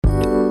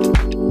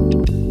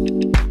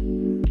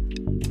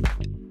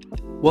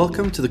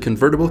Welcome to the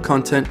Convertible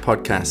Content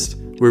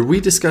Podcast, where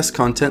we discuss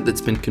content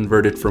that's been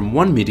converted from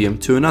one medium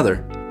to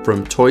another.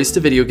 From toys to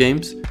video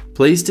games,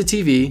 plays to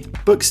TV,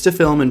 books to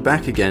film, and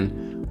back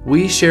again,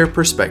 we share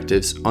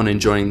perspectives on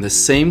enjoying the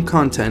same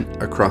content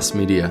across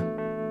media.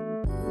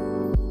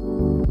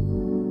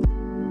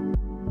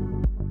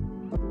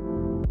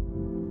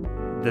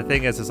 The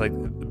thing is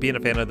like being a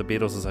fan of the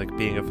Beatles is like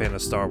being a fan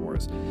of Star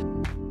Wars.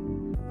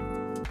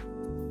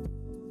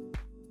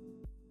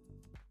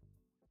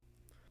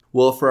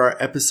 Well, for our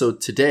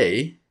episode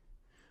today,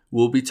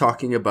 we'll be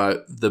talking about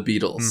the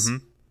Beatles.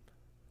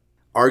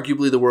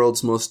 Arguably the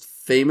world's most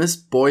famous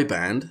boy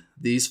band,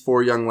 these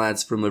four young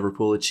lads from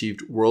Liverpool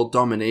achieved world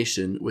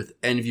domination with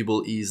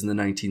enviable ease in the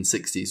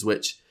 1960s,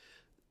 which,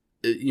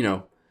 you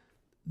know,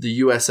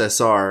 the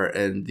USSR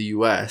and the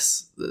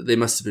US, they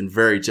must have been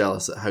very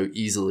jealous at how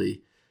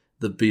easily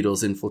the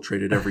Beatles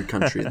infiltrated every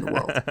country in the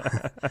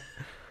world.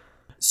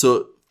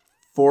 So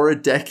for a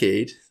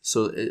decade,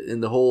 so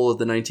in the whole of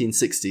the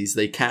 1960s,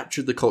 they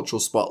captured the cultural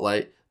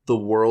spotlight the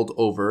world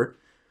over.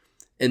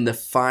 In the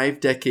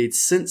 5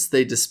 decades since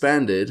they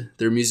disbanded,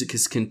 their music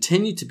has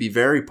continued to be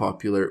very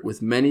popular,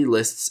 with many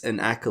lists and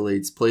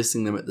accolades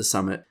placing them at the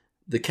summit.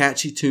 The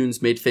catchy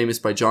tunes made famous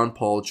by John,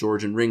 Paul,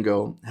 George, and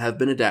Ringo have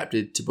been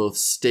adapted to both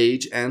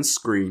stage and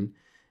screen.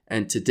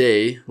 And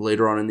today,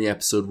 later on in the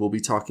episode, we'll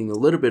be talking a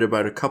little bit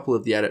about a couple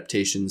of the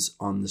adaptations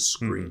on the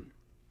screen.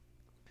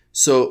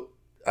 So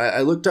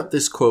I looked up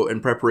this quote in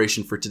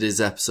preparation for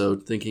today's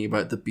episode, thinking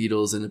about the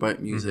Beatles and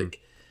about music,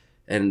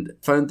 and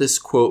found this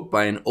quote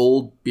by an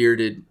old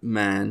bearded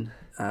man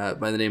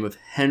by the name of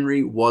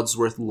Henry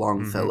Wadsworth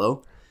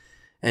Longfellow.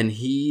 And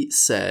he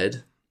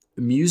said,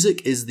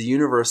 "Music is the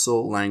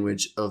universal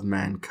language of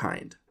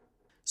mankind."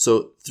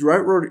 So throughout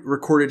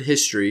recorded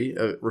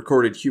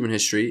human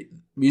history,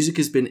 music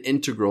has been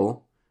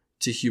integral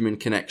to human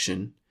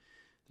connection.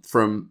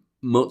 From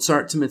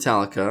Mozart to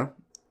Metallica,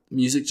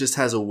 music just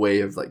has a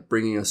way of like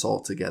bringing us all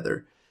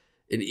together.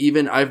 And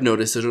even I've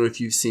noticed, I don't know if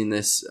you've seen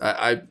this,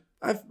 I'm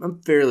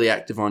fairly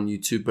active on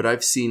YouTube, but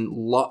I've seen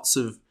lots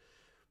of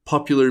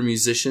popular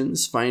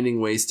musicians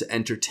finding ways to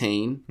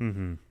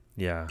entertain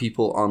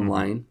people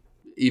online,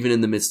 even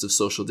in the midst of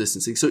social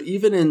distancing. So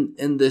even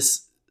in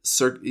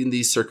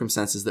these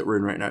circumstances that we're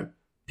in right now,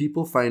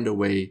 people find a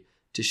way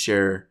to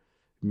share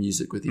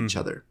music with each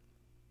other.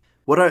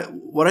 What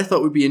I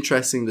thought would be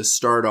interesting to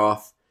start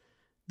off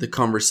the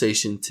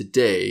conversation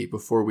today,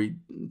 before we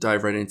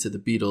dive right into the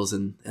Beatles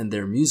and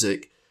their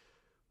music,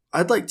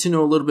 I'd like to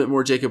know a little bit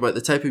more, Jacob, about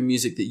the type of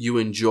music that you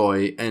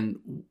enjoy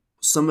and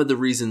some of the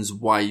reasons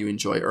why you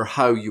enjoy or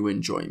how you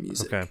enjoy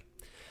music. Okay.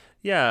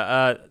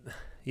 Yeah.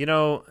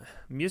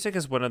 Music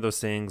is one of those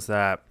things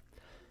that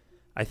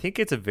I think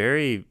it's a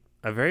very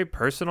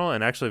personal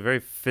and actually very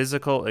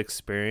physical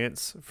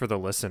experience for the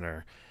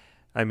listener.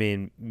 I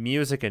mean,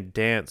 music and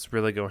dance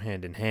really go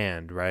hand in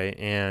hand, right?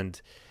 And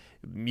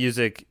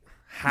music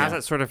has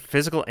that sort of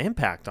physical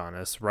impact on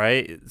us,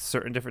 right?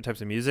 Certain different types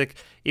of music,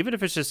 even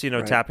if it's just,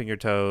 tapping your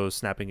toes,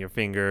 snapping your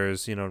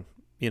fingers,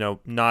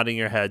 nodding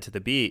your head to the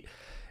beat,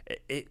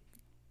 it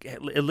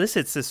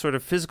elicits this sort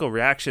of physical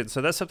reaction. So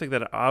that's something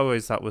that I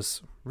always thought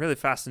was really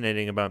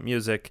fascinating about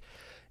music.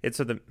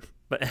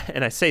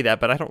 And I say that,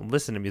 but I don't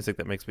listen to music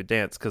that makes me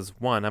dance because,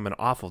 one, I'm an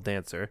awful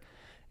dancer,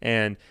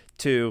 and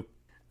two,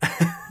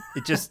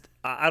 it just,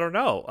 I don't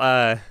know.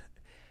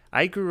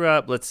 I grew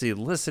up,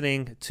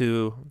 listening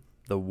to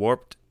the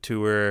Warped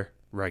Tour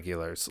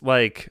regulars,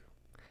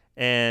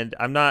 and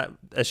I'm not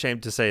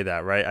ashamed to say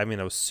that, right? I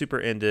mean, I was super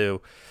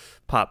into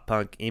pop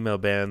punk emo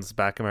bands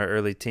back in my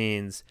early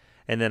teens,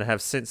 and then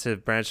have since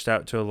branched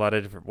out to a lot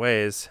of different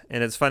ways.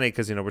 And it's funny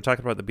because, we're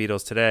talking about the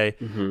Beatles today.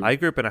 I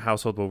grew up in a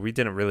household where we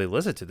didn't really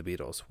listen to the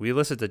Beatles. We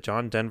listened to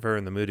John Denver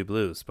and the Moody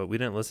Blues, but we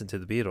didn't listen to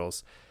the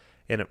Beatles.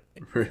 And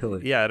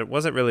it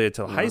wasn't really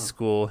until high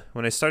school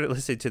when I started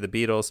listening to the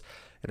Beatles,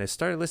 and I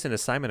started listening to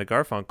Simon and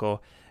Garfunkel,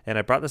 and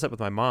I brought this up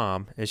with my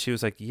mom, and she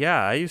was like,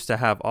 "Yeah, I used to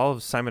have all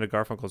of Simon and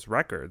Garfunkel's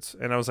records."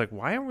 And I was like,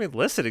 "Why aren't we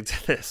listening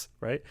to this?"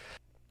 Right?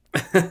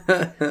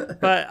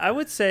 But I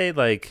would say,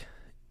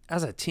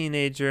 as a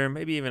teenager,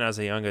 maybe even as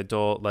a young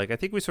adult, I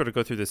think we sort of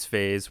go through this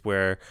phase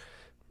where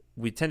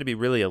we tend to be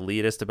really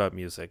elitist about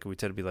music. We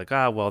tend to be like,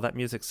 well, that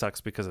music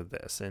sucks because of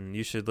this, and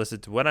you should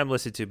listen to what I'm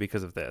listening to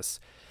because of this.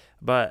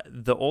 But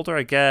the older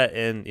I get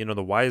and,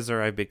 the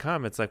wiser I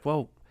become, it's like,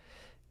 well,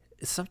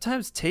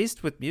 sometimes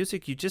taste with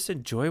music, you just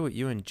enjoy what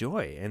you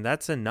enjoy, and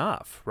that's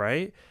enough,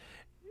 right?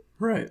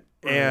 Right.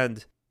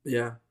 And,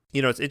 yeah,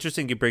 it's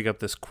interesting you bring up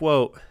this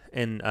quote,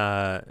 and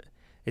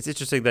it's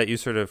interesting that you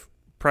sort of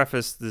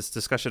preface this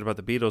discussion about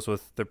the Beatles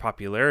with their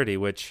popularity,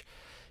 which,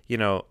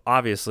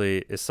 obviously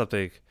is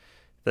something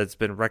that's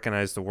been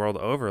recognized the world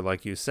over,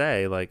 like you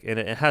say, and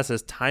it has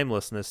this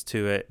timelessness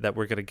to it that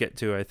we're going to get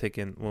to, I think,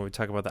 when we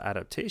talk about the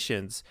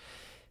adaptations.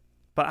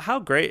 But how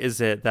great is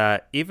it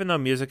that even though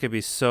music can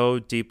be so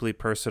deeply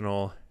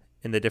personal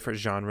in the different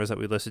genres that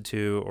we listen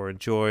to or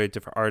enjoy,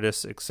 different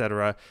artists,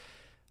 etc.,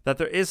 that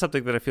there is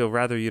something that I feel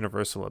rather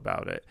universal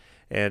about it.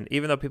 And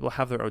even though people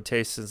have their own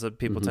tastes and some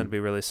people tend to be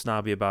really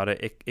snobby about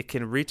it, it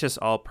can reach us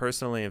all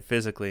personally and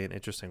physically in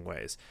interesting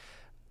ways.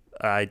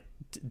 I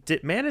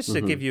did manage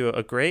to give you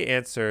a great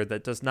answer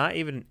that does not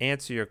even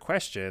answer your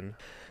question.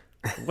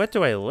 What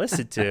do I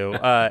listen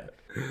to?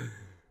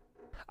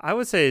 I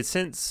would say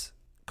since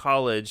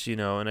college,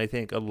 and I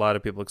think a lot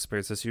of people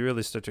experience this, you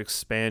really start to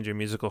expand your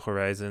musical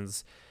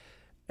horizons.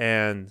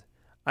 And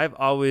I've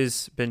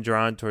always been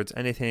drawn towards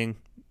anything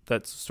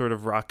that's sort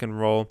of rock and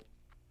roll.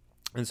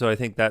 And so I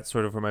think that's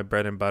sort of where my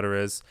bread and butter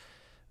is.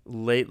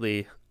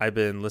 Lately, I've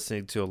been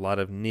listening to a lot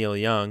of Neil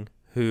Young,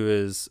 who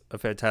is a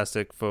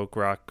fantastic folk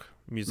rock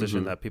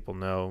musician that people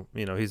know.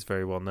 He's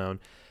very well known.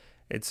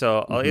 And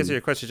so I'll answer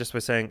your question just by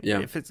saying,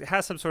 if it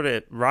has some sort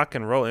of rock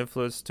and roll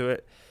influence to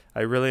it,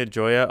 I really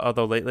enjoy it.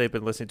 Although lately I've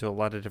been listening to a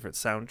lot of different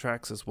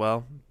soundtracks as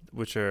well,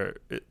 which are,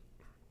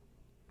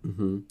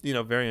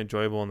 very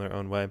enjoyable in their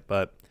own way.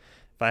 But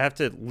if I have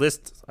to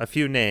list a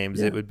few names,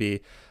 it would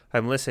be,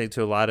 I'm listening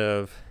to a lot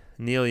of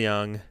Neil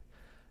Young.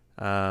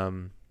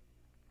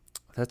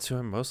 That's who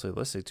I'm mostly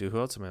listening to. Who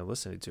else am I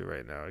listening to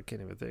right now? I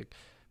can't even think.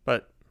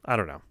 But I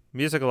don't know.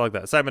 Music like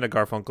that. Simon and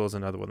Garfunkel is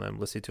another one that I'm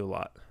listening to a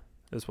lot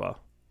as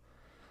well.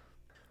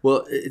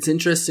 Well, it's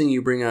interesting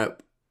you bring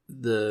up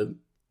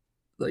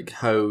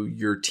how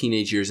your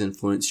teenage years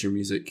influence your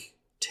music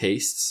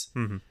tastes.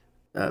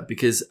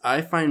 Because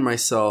I find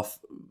myself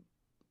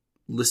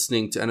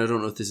listening to, and I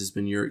don't know if this has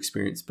been your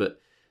experience, but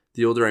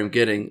the older I'm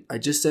getting, I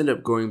just end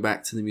up going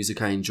back to the music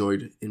I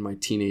enjoyed in my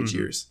teenage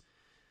years.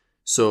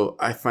 So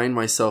I find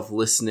myself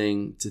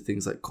listening to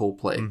things like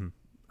Coldplay,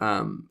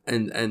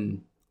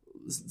 and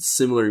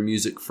similar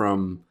music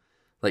from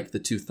like the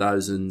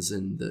 2000s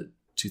and the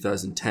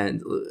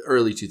 2010,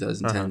 early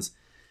 2010s,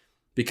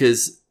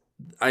 because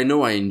I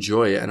know I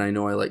enjoy it and I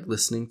know I like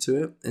listening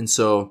to it. And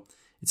so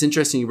it's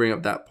interesting you bring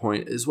up that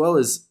point, as well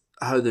as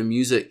how the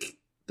music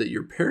that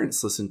your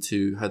parents listened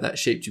to, how that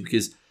shaped you,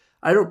 because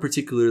I don't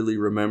particularly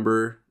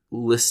remember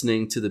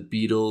listening to the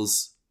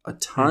Beatles a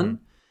ton.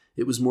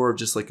 It was more of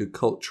just like a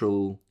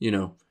cultural,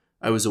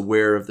 I was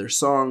aware of their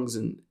songs,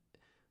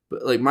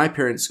 but like my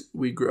parents,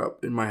 we grew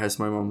up in my house.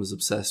 My mom was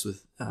obsessed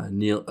with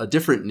Neil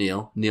Diamond.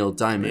 Neil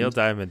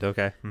Diamond,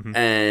 okay.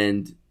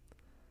 And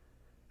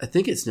I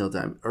think it's Neil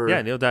Diamond.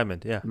 Neil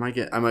Diamond, yeah.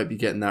 I might be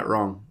getting that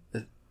wrong.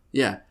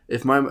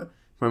 If my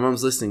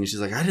mom's listening and she's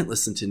like, I didn't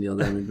listen to Neil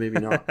Diamond, maybe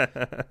not.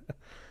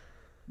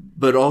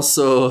 But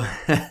also,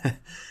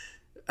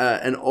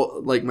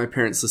 like my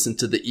parents listened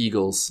to the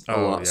Eagles a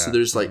lot. Yeah. So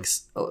there's like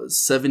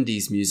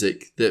 70s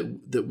music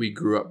that we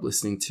grew up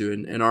listening to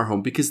in our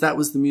home, because that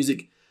was the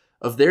music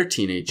of their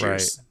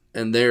teenagers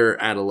and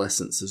their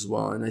adolescence as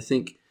well. And I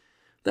think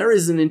there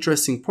is an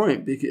interesting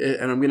point,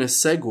 and I'm going to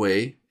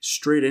segue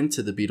straight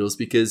into the Beatles,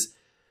 because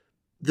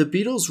the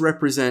Beatles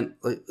represent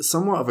like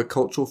somewhat of a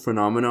cultural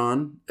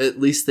phenomenon. At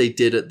least they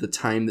did at the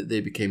time that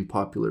they became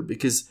popular,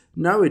 because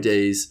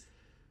nowadays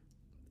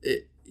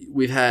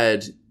we've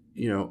had,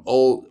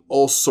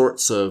 all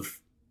sorts of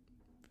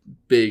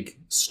big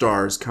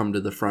stars come to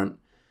the front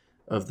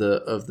of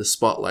the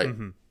spotlight.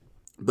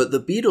 But the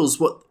Beatles,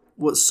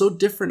 what's so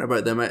different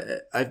about them?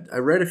 I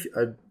read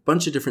a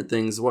bunch of different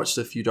things, watched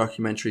a few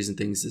documentaries and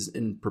things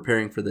in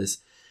preparing for this,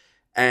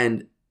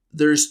 and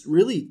there's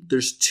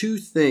two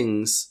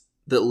things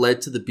that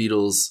led to the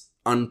Beatles'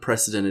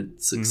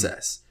 unprecedented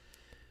success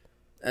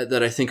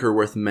that I think are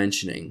worth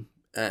mentioning.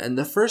 And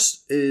the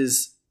first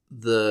is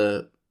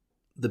the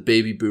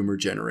baby boomer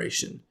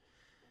generation.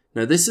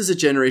 Now, this is a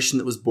generation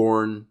that was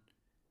born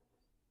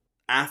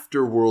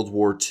after World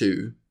War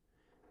II.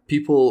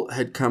 People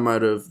had come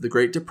out of the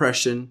Great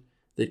Depression,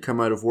 they'd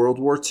come out of World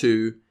War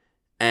II,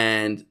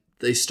 and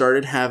they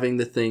started having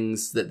the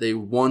things that they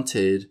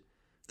wanted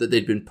that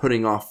they'd been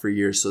putting off for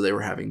years. So they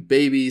were having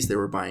babies, they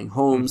were buying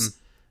homes.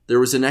 There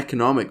was an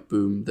economic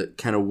boom that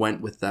kind of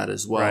went with that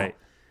as well. Right.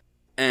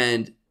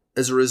 And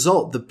as a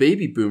result, the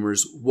baby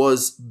boomers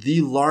was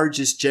the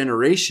largest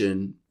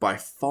generation by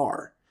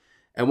far.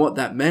 And what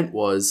that meant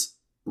was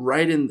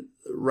right in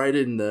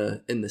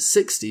the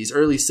 60s,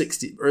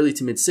 early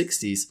to mid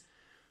 60s,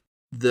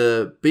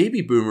 the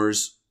baby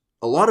boomers,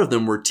 a lot of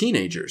them were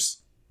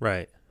teenagers.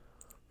 Right.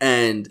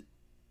 And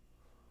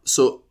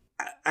so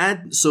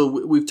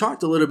we've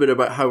talked a little bit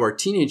about how our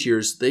teenage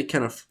years,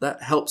 that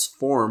helps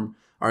form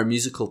our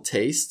musical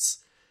tastes.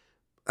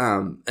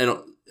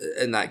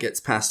 And that gets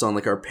passed on,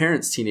 like our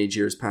parents' teenage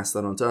years pass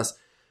that on to us.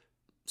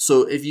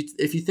 So if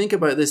you think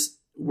about this,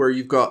 where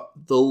you've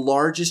got the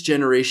largest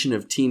generation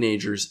of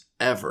teenagers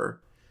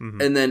ever,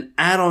 and then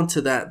add on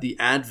to that the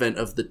advent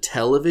of the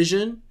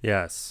television.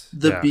 Yes.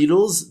 The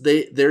Beatles,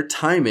 their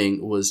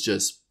timing was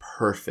just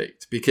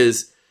perfect,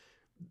 because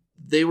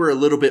they were a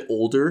little bit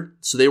older.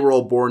 So they were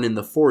all born in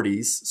the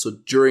 40s. So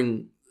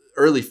during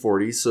early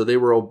 40s. So they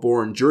were all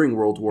born during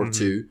World War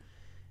II.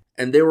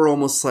 And they were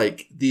almost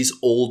like these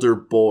older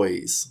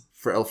boys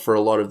for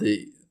a lot of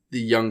the the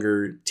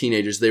younger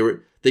teenagers,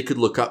 they could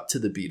look up to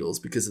the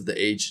Beatles because of the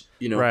age,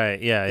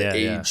 right? Yeah,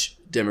 age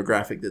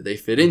demographic that they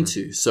fit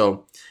into.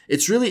 So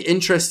it's really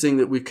interesting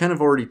that we've kind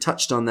of already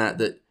touched on that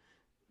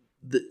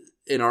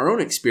in our own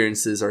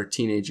experiences, our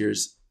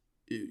teenagers,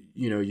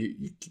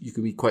 you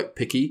can be quite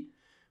picky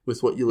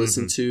with what you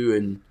listen to,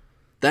 and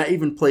that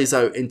even plays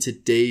out in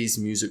today's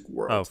music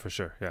world. Oh, for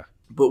sure, yeah.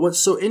 But what's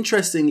so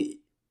interesting,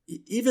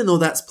 even though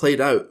that's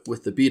played out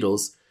with the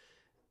Beatles,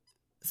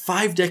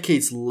 5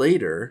 decades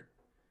later,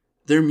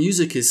 their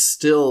music is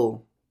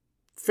still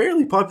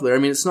fairly popular. I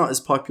mean, it's not as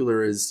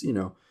popular as,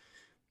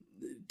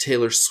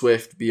 Taylor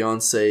Swift,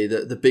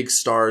 Beyonce, the big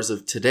stars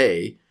of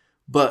today,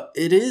 but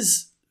it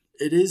is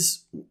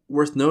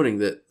worth noting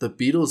that the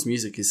Beatles'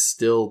 music is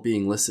still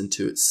being listened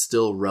to. It's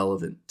still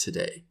relevant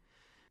today.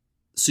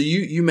 So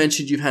you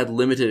mentioned you've had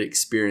limited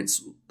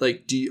experience.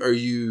 Like, do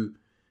you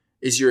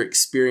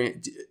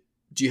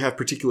have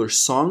particular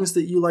songs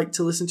that you like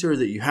to listen to, or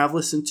that you have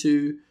listened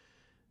to,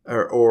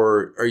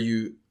 or are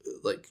you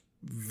like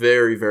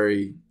very,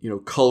 very,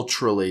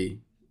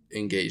 culturally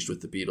engaged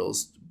with the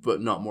Beatles,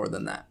 but not more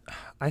than that?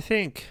 I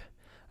think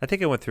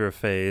I went through a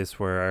phase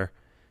where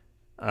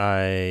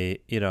I,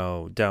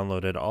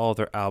 downloaded all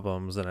their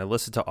albums and I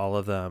listened to all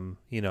of them,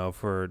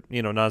 for,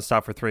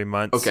 nonstop for 3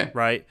 months. Okay.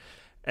 Right.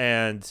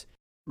 And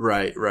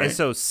right. And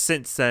so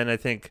since then, I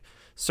think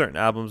certain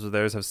albums of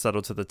theirs have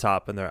settled to the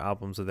top, and there are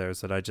albums of theirs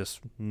that I just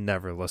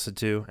never listen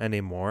to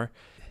anymore.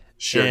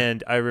 Sure.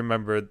 And I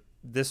remember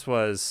this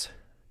was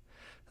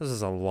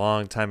a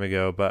long time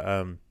ago, but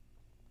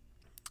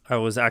I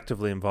was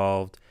actively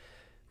involved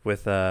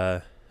with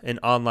an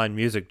online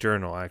music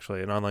journal,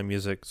 actually, an online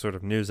music sort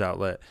of news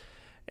outlet.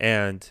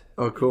 And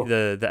oh, cool.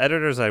 The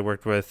editors I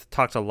worked with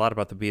talked a lot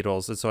about the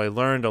Beatles, and so I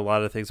learned a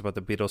lot of things about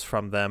the Beatles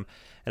from them.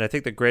 And I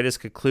think the greatest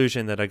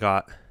conclusion that I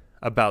got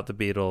about the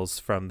Beatles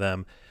from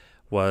them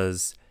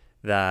was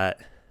that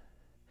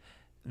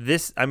the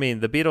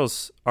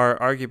Beatles are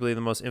arguably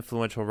the most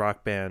influential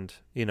rock band,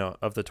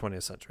 of the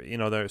 20th century.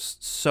 They're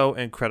so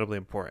incredibly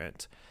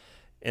important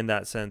in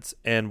that sense.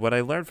 And what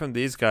I learned from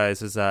these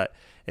guys is that,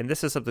 and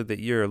this is something that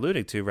you're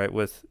alluding to, right,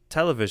 with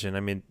television. I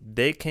mean,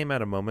 they came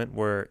at a moment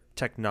where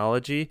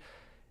technology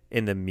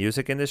in the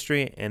music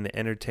industry and the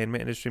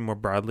entertainment industry more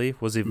broadly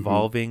was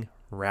evolving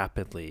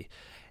rapidly.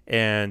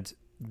 And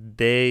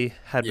they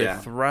had been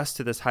thrust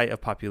to this height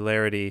of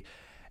popularity.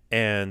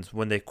 And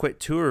when they quit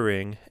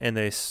touring and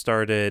they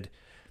started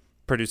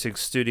producing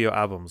studio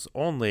albums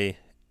only,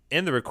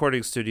 in the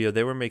recording studio,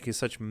 they were making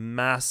such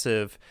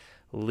massive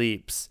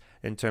leaps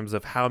in terms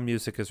of how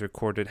music is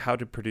recorded, how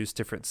to produce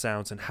different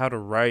sounds, and how to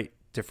write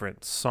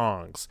different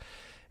songs.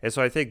 And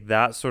so I think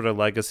that sort of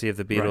legacy of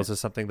the Beatles is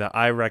something that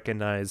I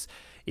recognize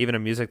even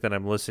in music that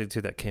I'm listening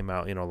to that came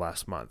out,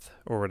 last month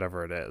or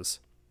whatever it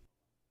is.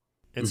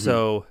 And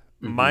so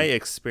my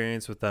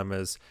experience with them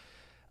is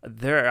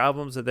there are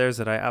albums of theirs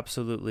that I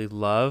absolutely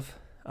love.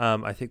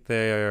 I think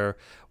they are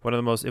one of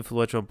the most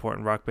influential,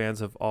 important rock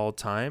bands of all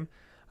time.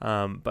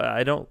 But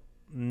I don't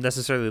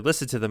necessarily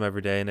listen to them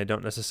every day, and I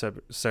don't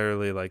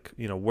necessarily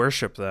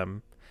worship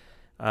them.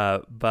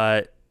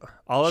 But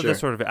all of the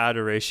sort of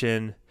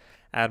admiration,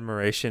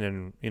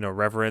 and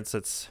reverence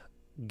that's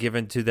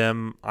given to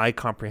them, I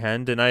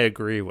comprehend and I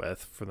agree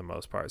with for the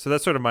most part. So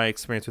that's sort of my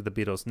experience with the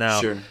Beatles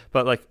now. Sure.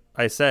 But like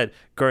I said,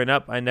 growing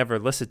up, I never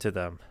listened to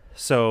them.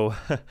 So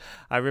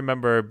I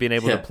remember being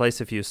able to place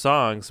a few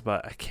songs,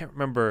 but I can't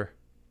remember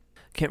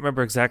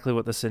exactly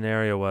what the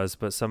scenario was,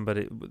 but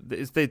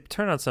they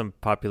turned on some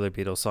popular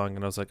Beatles song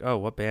and I was like, oh,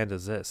 what band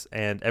is this?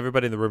 And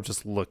everybody in the room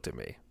just looked at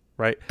me,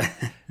 right?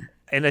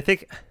 And I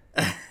think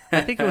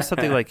it was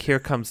something like Here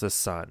Comes the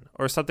Sun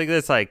or something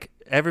that's like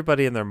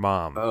everybody and their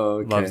mom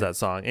loves that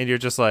song. And you're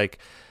just like,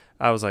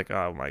 I was like,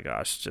 oh my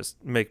gosh,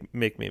 just make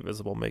me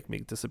invisible, make me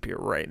disappear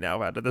right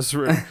now out of this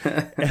room.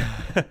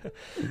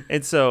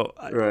 And so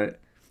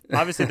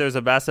obviously there's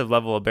a massive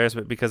level of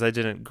embarrassment because I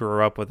didn't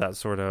grow up with that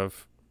sort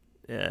of,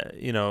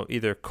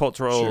 either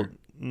cultural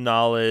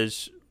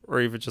knowledge or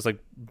even just like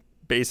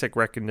basic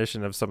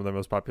recognition of some of the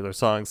most popular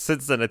songs.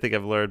 Since then, I think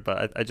I've learned,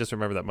 but I just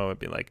remember that moment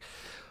being like,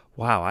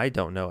 wow, I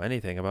don't know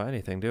anything about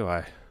anything, do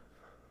I?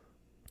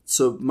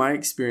 So my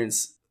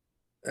experience,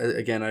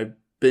 again, I've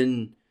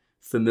been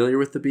familiar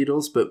with the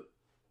Beatles, but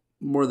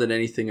more than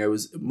anything, I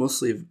was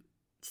mostly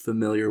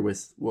familiar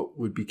with what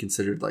would be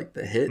considered like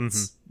the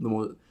hits,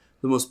 the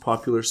most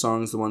popular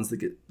songs, the ones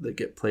that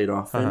get played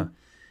often.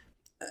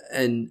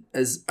 And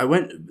as I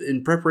went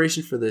in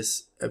preparation for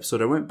this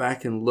episode, I went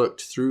back and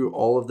looked through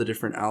all of the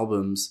different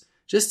albums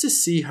just to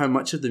see how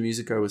much of the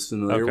music I was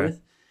familiar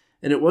with.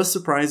 And it was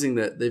surprising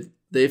that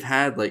they've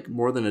had like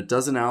more than a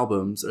dozen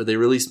albums, or they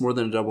released more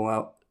than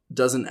a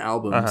dozen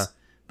albums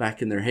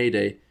back in their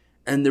heyday.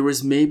 And there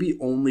was maybe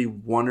only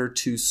one or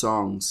two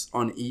songs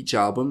on each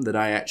album that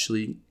I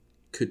actually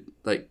could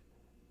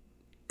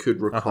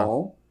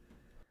recall.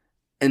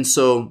 And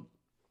so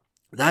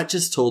that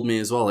just told me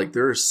as well, like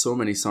there are so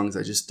many songs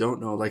I just don't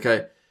know. Like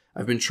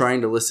I've been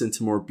trying to listen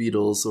to more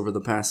Beatles over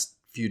the past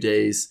few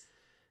days,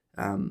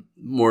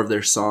 more of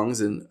their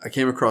songs, and I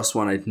came across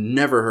one I'd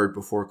never heard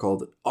before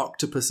called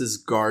Octopus's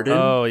Garden.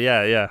 Oh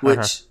yeah.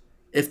 Which,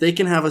 if they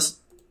can have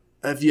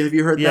have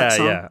you heard that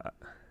song? Yeah.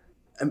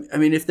 I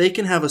mean, if they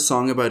can have a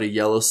song about a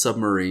yellow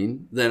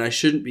submarine, then I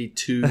shouldn't be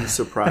too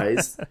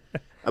surprised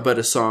about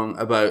a song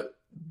about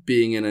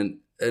being in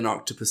an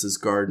octopus's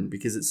garden,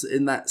 because it's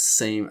in that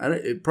same.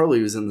 It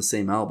probably was in the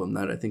same album,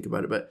 now that I think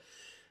about it, but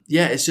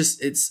yeah,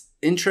 it's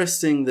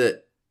interesting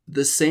that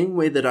the same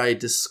way that I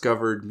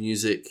discovered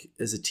music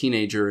as a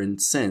teenager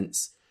and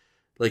since,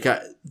 like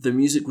the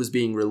music was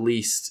being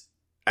released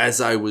as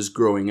I was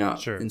growing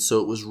up, sure. And so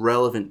it was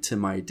relevant to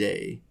my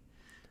day.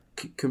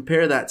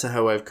 Compare that to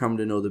how I've come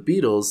to know the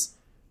Beatles.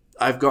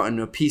 I've gotten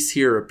a piece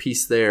here, a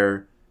piece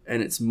there,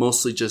 and it's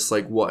mostly just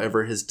like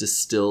whatever has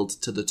distilled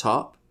to the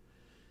top.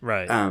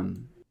 Right.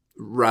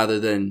 Rather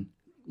than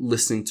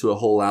listening to a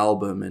whole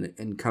album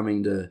and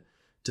coming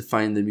to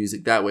find the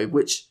music that way,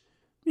 which,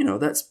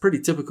 that's pretty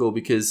typical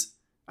because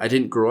I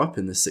didn't grow up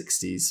in the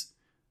 60s.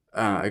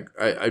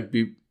 I'd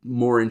be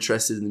more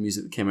interested in the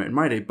music that came out in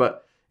my day,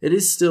 but it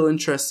is still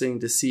interesting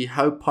to see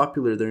how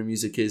popular their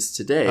music is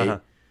today,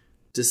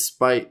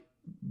 despite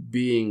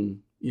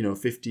being,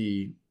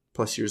 50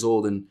 plus years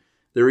old. And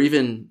they're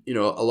even,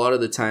 a lot of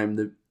the time,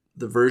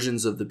 the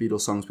versions of the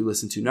Beatles songs we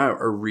listen to now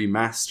are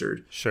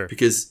remastered. Sure.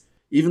 Because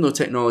even though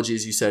technology,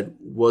 as you said,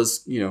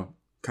 was,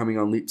 coming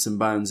on leaps and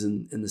bounds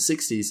in the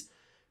 60s,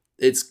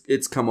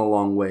 it's come a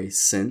long way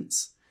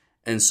since.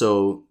 And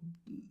so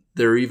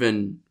they're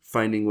even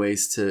finding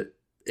ways to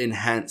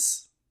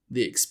enhance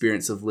the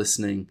experience of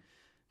listening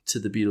to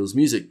the Beatles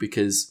music,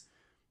 because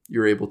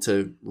you're able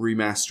to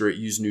remaster it,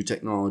 use new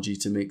technology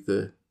to make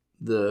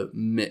the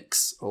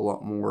mix a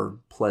lot more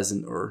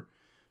pleasant or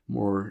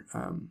more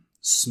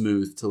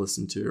smooth to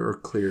listen to, or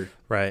clear.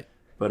 Right.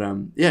 But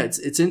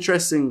it's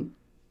interesting,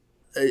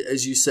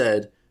 as you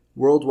said,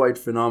 worldwide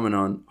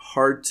phenomenon,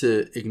 hard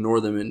to ignore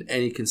them in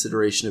any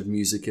consideration of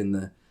music in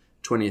the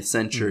 20th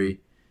century.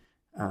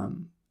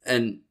 Mm-hmm.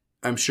 And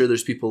I'm sure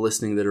there's people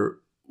listening that are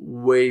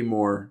way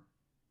more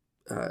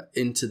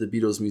into the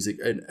Beatles music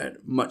and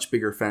much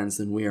bigger fans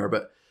than we are.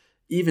 But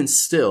even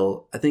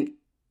still, I think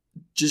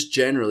just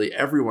generally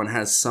everyone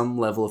has some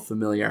level of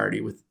familiarity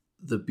with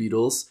the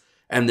Beatles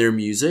and their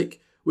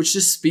music, which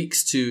just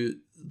speaks to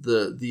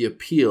the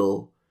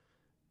appeal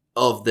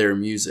of their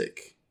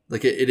music.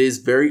 Like it is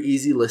very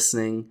easy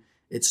listening.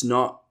 It's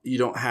not, you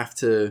don't have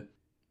to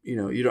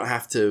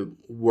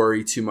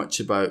worry too much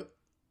about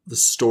the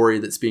story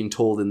that's being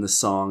told in the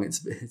song.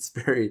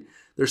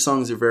 Their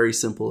songs are very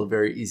simple and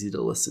very easy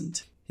to listen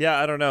to. Yeah,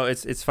 I don't know.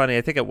 It's funny.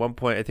 I think at one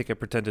point, I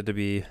pretended to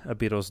be a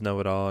Beatles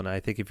know-it-all, and I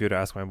think if you were to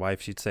ask my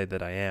wife, she'd say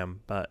that I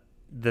am. But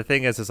the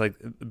thing is like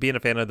being a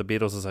fan of the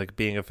Beatles is like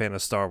being a fan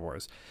of Star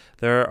Wars.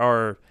 There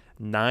are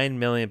 9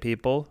 million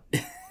people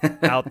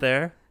out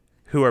there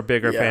who are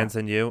bigger fans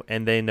than you,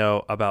 and they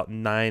know about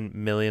 9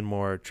 million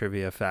more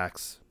trivia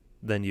facts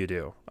than you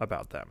do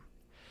about them.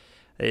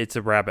 It's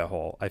a rabbit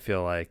hole, I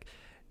feel like.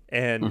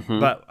 And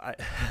but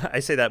I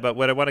say that, but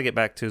what I want to get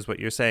back to is what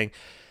you're saying.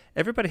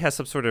 Everybody has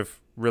some sort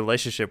of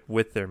relationship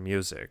with their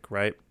music,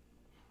 right?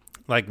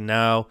 Like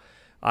now,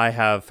 I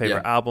have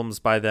favorite albums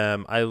by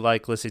them. I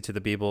like listening to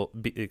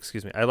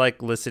the I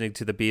like listening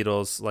to the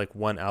Beatles like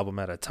one album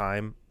at a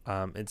time.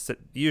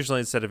 Usually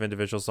instead of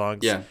individual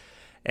songs. Yeah.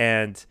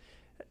 And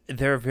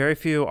there are very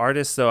few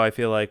artists, though, I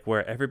feel like,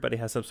 where everybody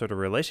has some sort of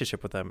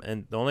relationship with them.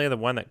 And the only other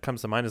one that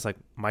comes to mind is like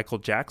Michael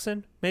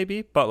Jackson,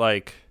 maybe. But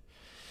like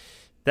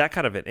that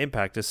kind of an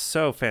impact is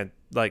so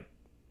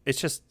it's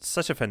just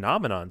such a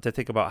phenomenon to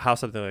think about how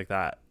something like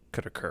that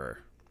could occur.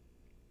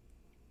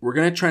 We're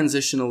going to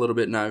transition a little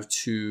bit now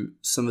to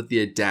some of the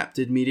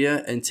adapted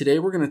media. And today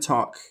we're going to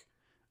talk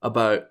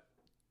about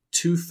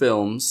 2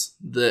 films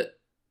that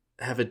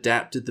have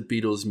adapted the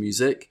Beatles'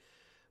 music.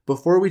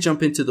 Before we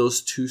jump into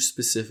those 2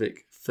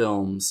 specific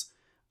films,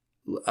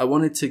 I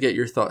wanted to get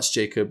your thoughts,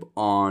 Jacob,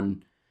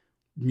 on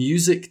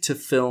music to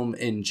film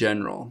in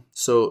general.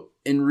 So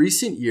in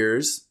recent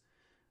years,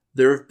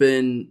 there have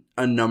been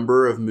a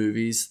number of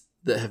movies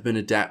that have been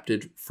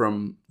adapted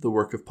from the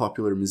work of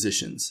popular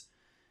musicians.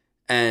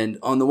 And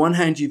on the one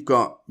hand, you've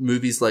got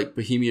movies like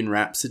Bohemian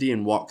Rhapsody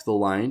and Walk the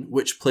Line,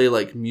 which play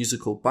like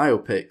musical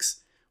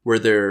biopics, where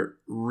they're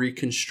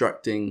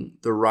reconstructing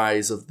the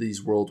rise of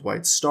these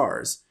worldwide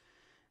stars.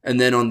 And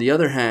then on the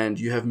other hand,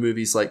 you have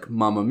movies like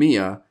Mamma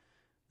Mia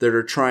that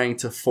are trying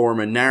to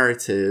form a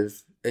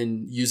narrative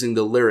and using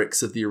the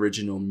lyrics of the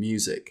original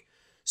music.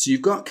 So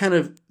you've got kind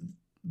of,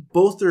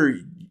 both are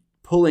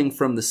pulling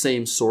from the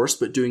same source,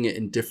 but doing it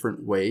in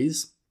different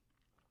ways.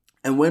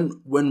 And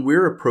when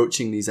we're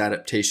approaching these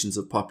adaptations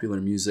of popular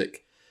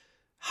music,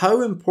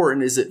 how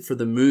important is it for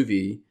the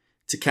movie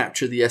to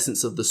capture the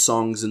essence of the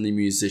songs and the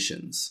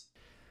musicians?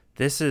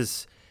 This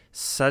is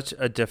such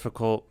a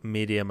difficult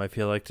medium, I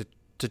feel like,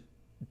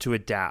 to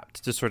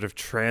adapt, to sort of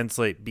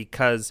translate,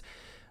 because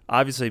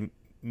obviously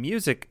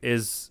music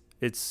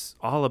it's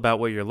all about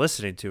what you're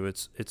listening to.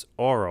 It's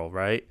oral,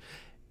 right?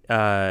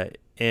 And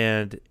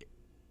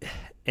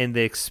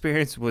the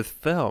experience with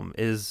film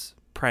is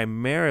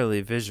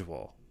primarily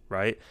visual,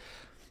 right?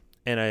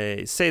 And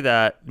I say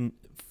that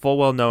full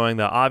well knowing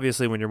that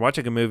obviously when you're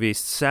watching a movie,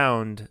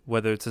 sound,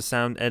 whether it's a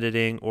sound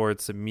editing or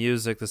it's the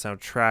music, the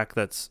soundtrack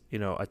that's,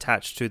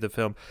 attached to the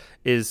film,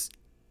 is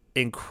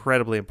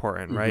incredibly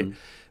important, right?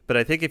 But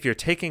I think if you're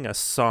taking a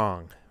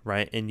song,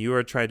 right, and you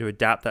are trying to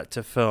adapt that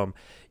to film,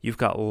 you've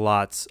got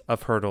lots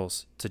of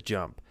hurdles to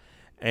jump.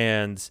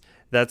 And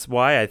that's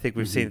why I think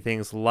we've seen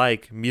things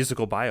like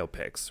musical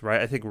biopics,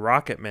 right? I think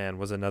Rocket Man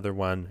was another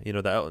one,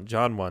 the Elton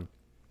John one.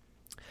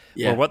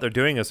 Yeah. Where what they're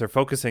doing is they're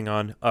focusing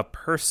on a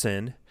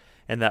person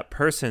and that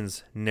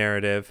person's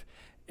narrative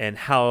and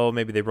how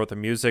maybe they wrote the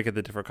music and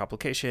the different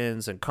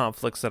complications and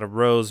conflicts that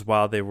arose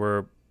while they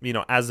were,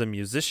 as a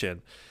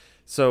musician.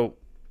 So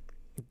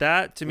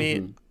that, to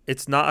me,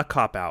 it's not a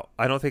cop-out.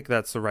 I don't think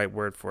that's the right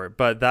word for it.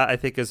 But that, I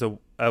think, is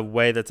a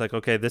way that's like,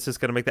 okay, this is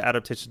going to make the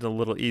adaptation a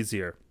little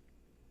easier.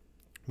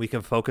 We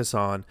can focus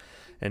on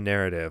a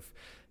narrative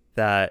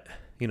that,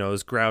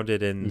 is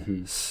grounded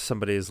in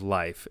somebody's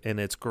life. And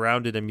it's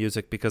grounded in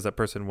music because that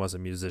person was a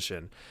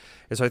musician.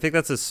 And so I think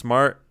that's a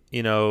smart,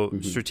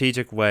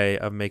 strategic way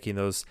of making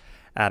those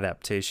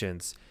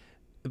adaptations.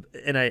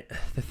 And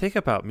the thing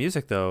about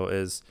music, though,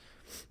 is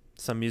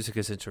some music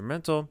is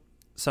instrumental.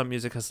 Some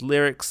music has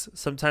lyrics.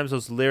 Sometimes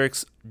those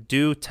lyrics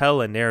do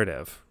tell a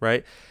narrative,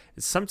 right?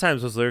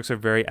 Sometimes those lyrics are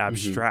very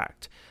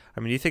abstract.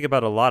 I mean, you think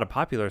about a lot of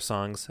popular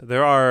songs,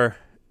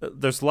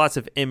 there's lots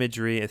of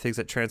imagery and things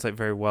that translate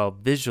very well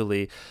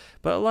visually,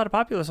 but a lot of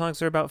popular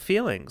songs are about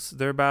feelings.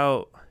 They're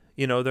about,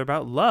 they're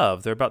about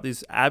love. They're about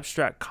these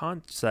abstract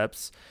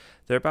concepts.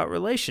 They're about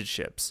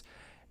relationships.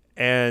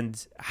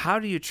 And how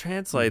do you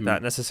translate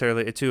that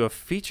necessarily into a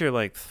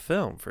feature-length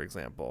film, for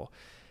example?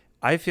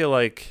 I feel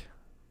like,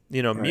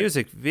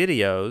 music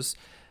videos,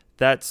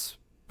 that's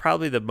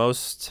probably the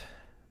most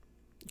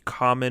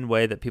common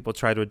way that people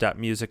try to adapt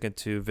music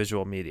into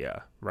visual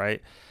media,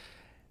 right?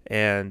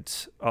 And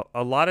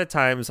a lot of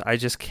times I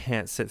just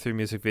can't sit through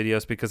music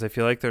videos because I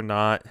feel like they're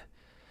not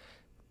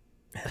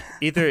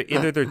either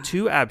they're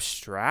too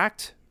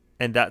abstract,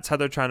 and that's how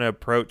they're trying to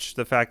approach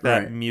the fact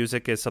that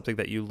music is something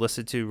that you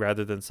listen to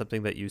rather than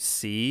something that you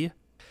see.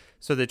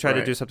 So they try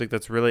to do something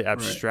that's really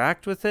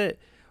abstract with it,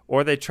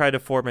 or they try to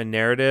form a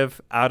narrative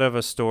out of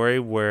a story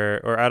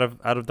or out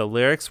of the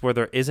lyrics where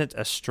there isn't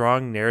a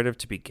strong narrative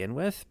to begin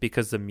with,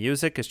 because the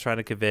music is trying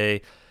to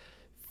convey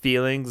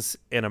feelings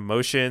and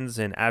emotions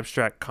and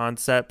abstract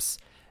concepts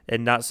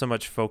and not so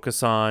much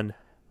focus on,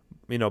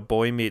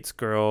 boy meets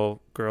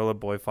girl and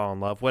boy fall in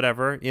love,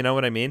 whatever, you know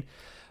what I mean?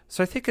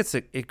 So I think it's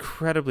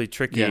incredibly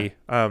tricky.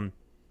 Yeah.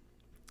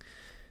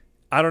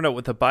 I don't know,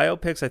 with the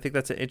biopics, I think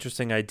that's an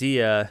interesting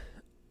idea.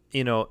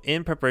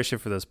 In preparation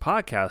for this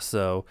podcast,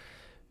 though,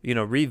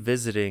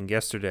 revisiting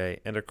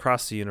Yesterday and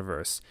Across the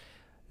Universe,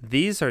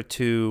 these are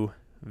two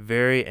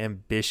very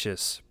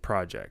ambitious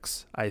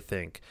projects, I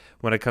think,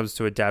 when it comes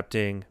to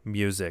adapting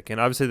music. And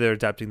obviously they're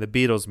adapting the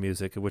Beatles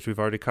music, which we've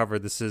already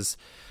covered. This is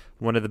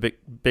one of the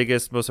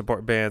biggest, most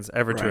important bands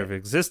ever to have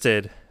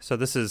existed. So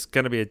this is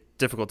going to be a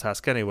difficult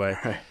task anyway.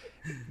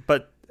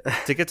 But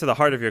to get to the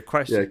heart of your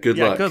question, good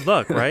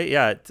luck, right?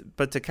 Yeah.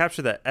 But to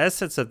capture the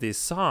essence of these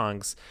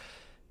songs,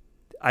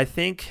 I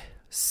think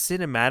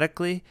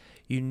cinematically,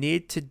 you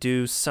need to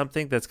do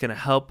something that's going to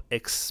help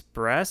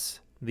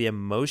express the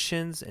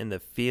emotions and the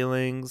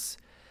feelings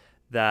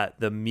that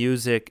the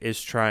music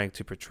is trying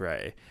to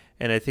portray.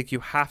 And I think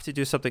you have to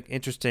do something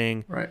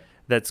interesting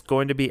that's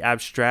going to be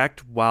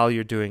abstract while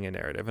you're doing a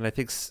narrative. And I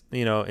think,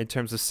 in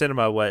terms of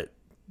cinema, what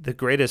the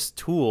greatest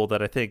tool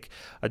that I think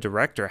a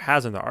director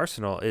has in the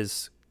arsenal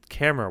is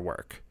camera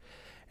work.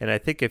 And I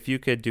think if you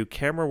could do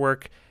camera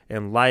work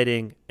and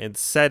lighting and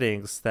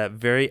settings that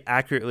very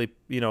accurately,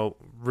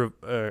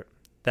 that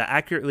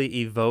accurately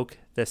evoke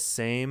the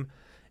same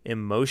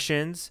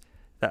emotions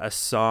that a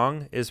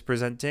song is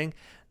presenting,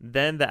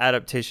 then the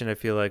adaptation, I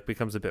feel like,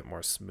 becomes a bit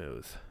more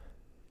smooth.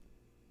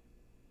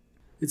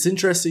 It's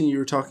interesting you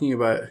were talking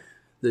about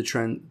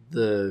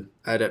the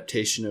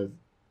adaptation of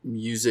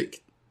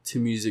music to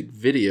music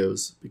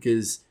videos,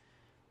 because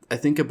I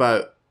think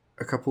about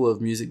a couple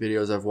of music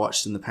videos I've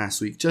watched in the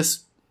past week,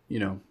 just,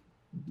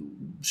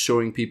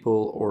 showing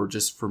people, or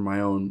just for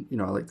my own,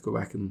 I like to go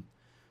back and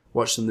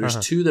watch them. There's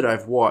two that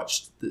I've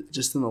watched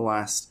just in the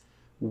last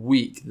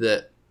week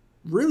that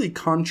really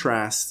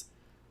contrast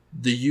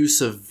the use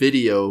of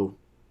video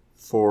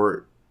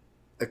for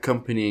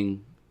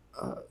accompanying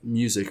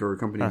music or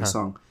accompanying a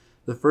song.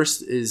 The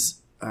first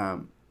is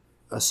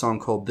a song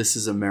called "This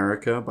Is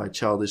America" by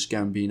Childish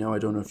Gambino. I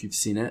don't know if you've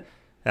seen it.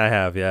 I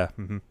have, yeah.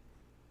 Mm-hmm.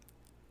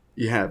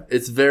 You have.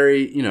 It's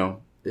very,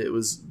 it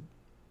was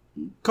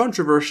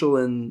controversial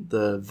in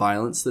the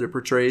violence that it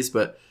portrays,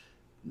 but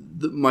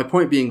my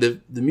point being,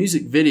 the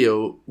music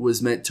video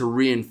was meant to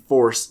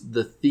reinforce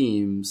the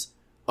themes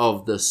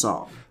of the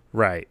song.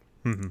 Right.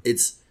 Mm-hmm.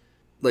 It's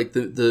like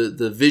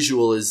the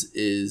visual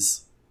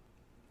is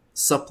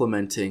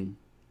supplementing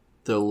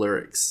the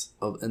lyrics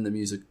and the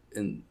music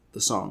in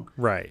the song.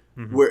 Right.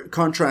 Mm-hmm. Where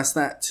contrast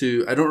that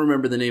to, I don't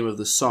remember the name of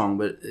the song,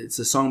 but it's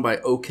a song by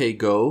OK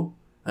Go.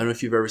 I don't know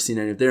if you've ever seen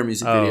any of their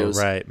music videos.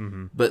 Right.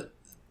 Mm-hmm. But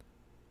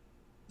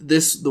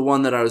the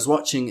one that I was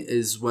watching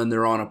is when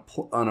they're on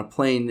a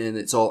plane and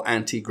it's all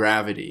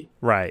anti-gravity.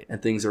 Right.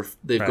 And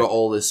they've got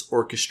all this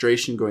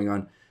orchestration going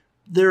on.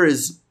 There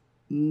is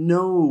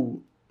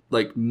no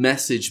like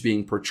message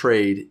being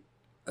portrayed,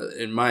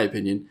 in my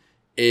opinion,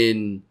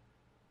 in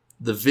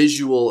the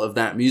visual of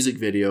that music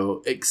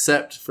video,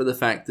 except for the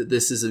fact that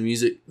this is a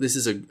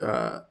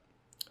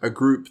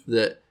group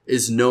that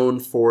is known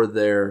for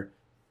their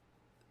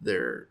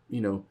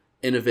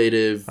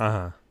innovative,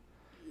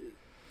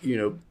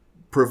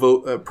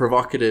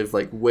 provocative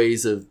like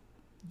ways of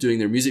doing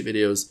their music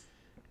videos.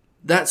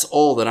 That's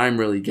all that I'm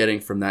really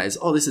getting from that is,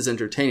 oh, this is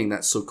entertaining.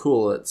 That's so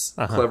cool. It's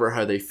clever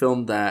how they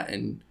filmed that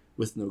and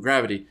with no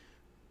gravity.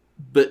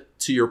 But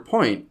to your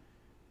point,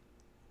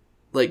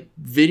 like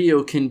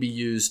video can be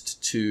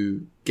used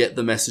to get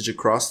the message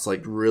across, to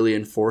like really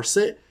enforce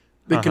it.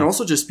 But it can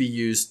also just be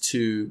used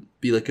to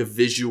be like a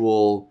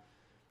visual,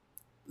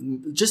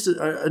 just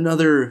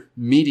another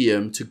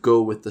medium to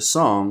go with the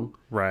song.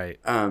 Right.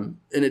 And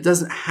it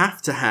doesn't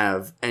have to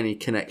have any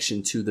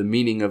connection to the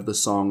meaning of the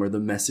song or the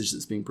message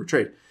that's being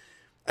portrayed.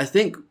 I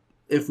think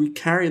if we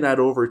carry that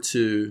over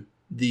to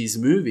these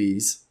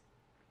movies,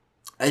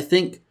 I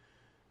think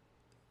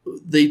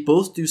they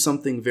both do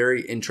something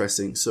very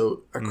interesting.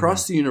 So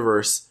across the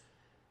universe,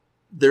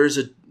 there's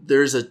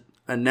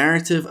a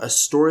narrative, a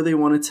story they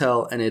want to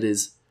tell, and it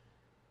is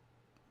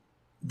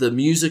the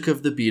music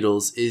of the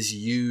Beatles is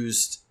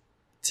used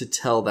to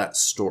tell that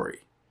story.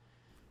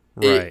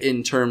 Right.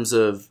 In terms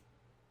of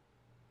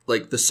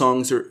like the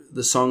songs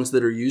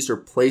that are used are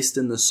placed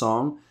in the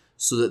song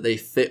so that they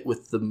fit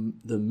with the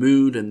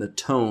mood and the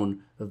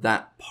tone of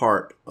that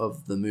part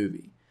of the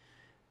movie.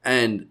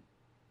 And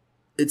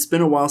it's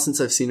been a while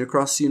since I've seen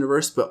Across the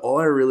Universe, but all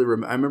I really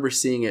I remember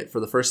seeing it for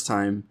the first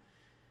time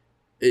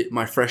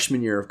my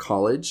freshman year of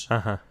college.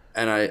 And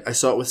I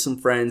saw it with some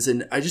friends,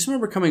 and I just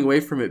remember coming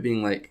away from it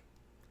being like,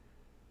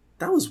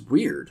 that was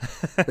weird.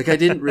 Like I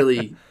didn't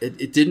really,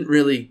 it didn't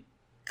really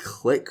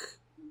click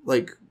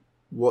like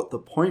what the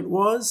point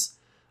was,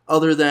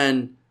 other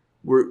than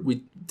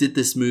we did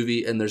this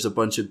movie and there's a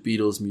bunch of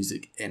Beatles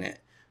music in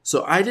it.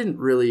 So it didn't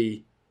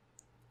really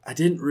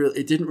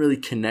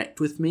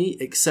connect with me,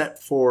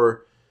 except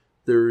for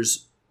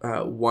there's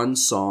one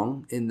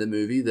song in the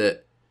movie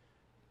that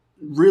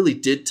really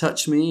did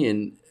touch me.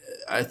 And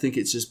I think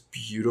it's just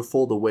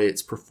beautiful the way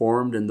it's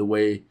performed and the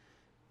way,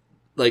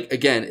 like,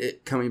 again,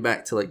 coming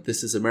back to like,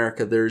 This Is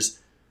America, there's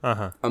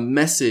a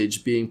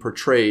message being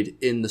portrayed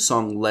in the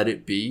song Let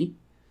It Be.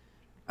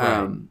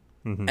 Right.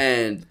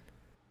 And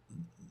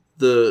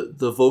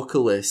the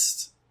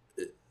vocalist,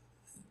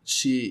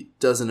 she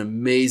does an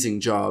amazing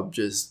job,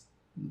 just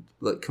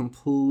like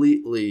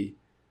completely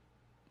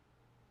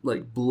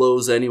like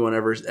blows anyone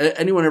ever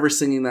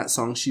singing that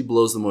song. She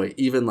blows them away.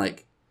 Even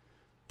like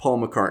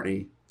Paul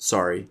McCartney,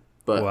 sorry,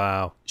 but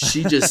wow.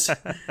 she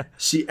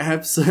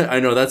absolutely, I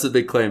know that's a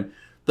big claim,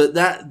 but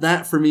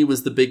that for me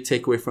was the big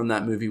takeaway from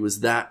that movie, was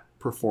that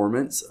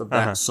performance of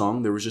that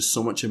song. There was just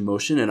so much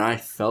emotion and I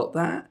felt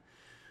that.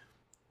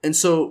 And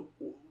so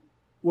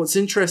what's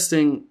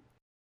interesting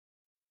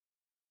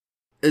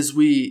as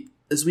we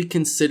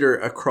consider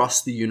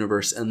Across the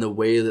Universe and the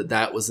way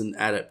that was an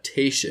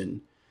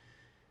adaptation,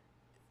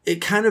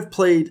 it kind of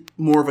played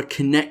more of a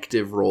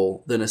connective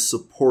role than a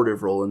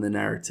supportive role in the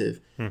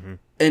narrative.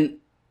 And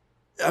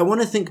I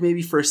want to think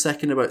maybe for a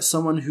second about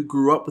someone who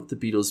grew up with the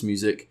Beatles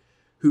music,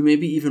 who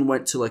maybe even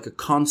went to like a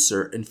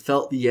concert and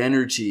felt the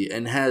energy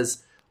and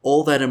has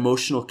all that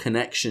emotional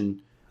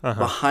connection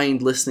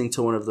behind listening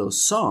to one of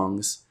those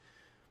songs.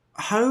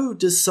 How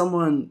does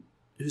someone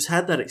who's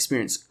had that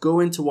experience go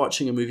into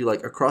watching a movie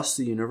like Across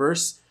the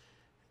Universe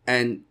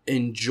and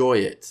enjoy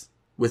it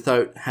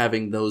without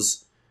having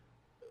those,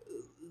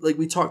 like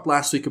we talked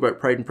last week about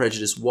Pride and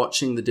Prejudice,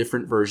 watching the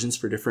different versions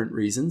for different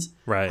reasons.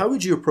 Right. How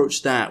would you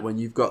approach that when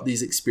you've got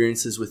these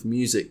experiences with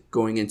music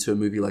going into a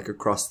movie like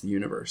Across the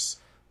Universe?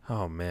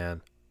 Oh,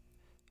 man.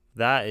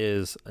 That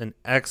is an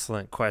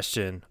excellent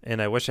question.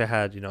 And I wish I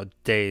had,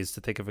 days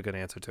to think of a good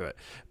answer to it.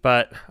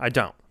 But I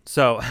don't.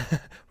 So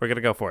we're going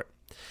to go for it.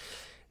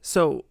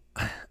 So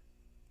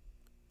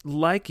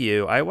like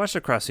you, I watched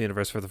Across the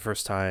Universe for the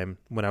first time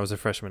when I was a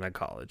freshman at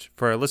college.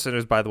 For our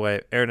listeners, by the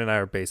way, Aaron and I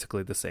are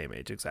basically the same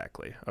age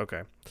exactly.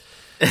 Okay.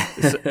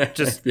 So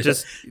just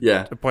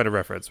a point of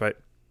reference, right?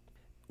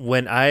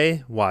 When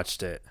I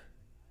watched it,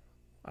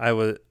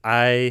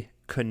 I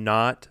could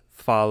not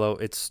follow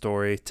its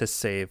story to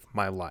save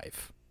my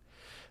life.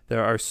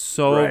 There are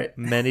so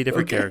many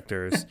different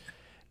characters,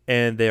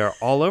 and they are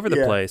all over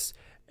the place.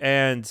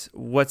 And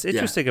what's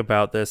interesting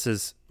about this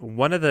is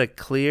one of the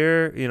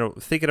clear,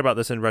 thinking about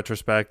this in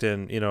retrospect,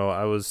 and,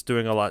 I was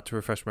doing a lot to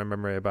refresh my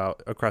memory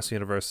about Across the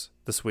Universe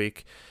this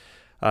week,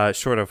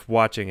 short of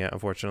watching it.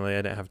 Unfortunately, I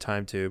didn't have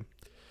time to.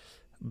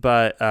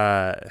 But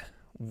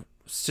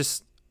it's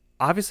just,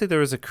 obviously there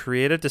was a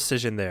creative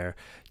decision there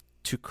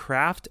to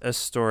craft a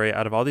story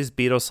out of all these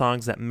Beatles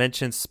songs that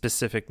mention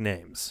specific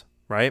names,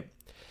 right?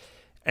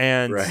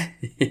 And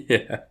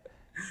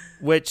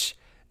which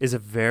is a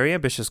very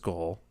ambitious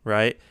goal,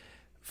 right?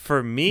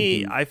 For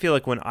me, Mm-hmm. I feel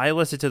like when I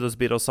listen to those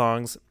Beatles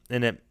songs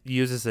and it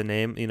uses the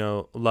name,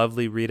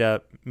 Lovely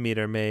Rita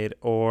Meter Maid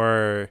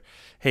or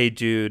Hey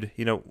Jude,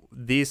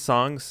 these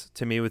songs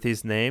to me with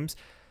these names,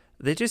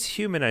 they just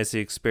humanize the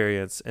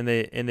experience, and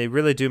they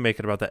really do make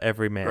it about the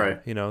everyman,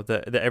 Right.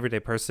 The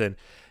everyday person.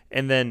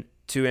 And then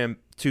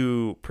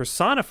to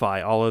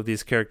personify all of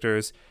these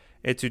characters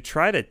and to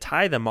try to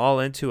tie them all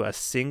into a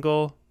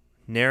single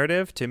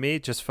narrative, to me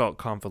just felt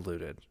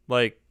convoluted.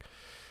 Like,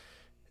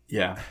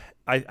 Yeah.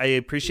 I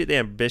appreciate the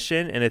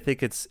ambition, and I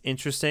think it's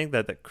interesting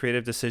that the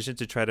creative decision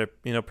to try to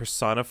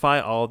personify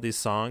all of these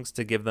songs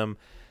to give them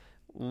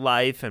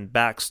life and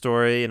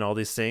backstory and all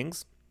these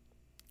things,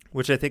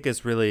 which I think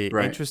is really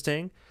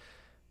interesting.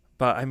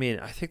 But I mean,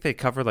 I think they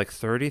covered like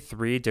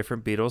 33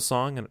 different Beatles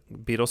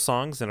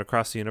songs and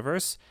across the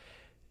universe.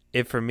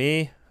 For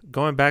me,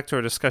 going back to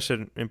our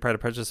discussion in Pride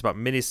and Prejudice about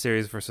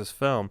miniseries versus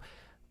film,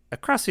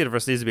 Across the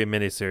Universe needs to be a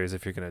miniseries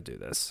if you're going to do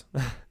this.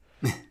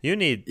 You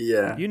need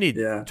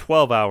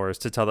 12 hours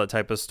to tell that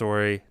type of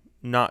story,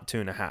 not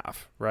 2.5,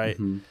 right?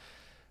 Mm-hmm.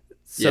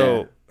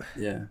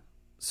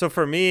 So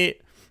for me,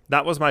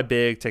 that was my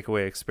big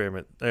takeaway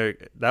experiment.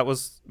 That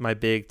was my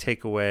big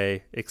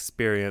takeaway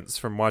experience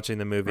from watching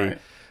the movie.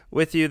 Right.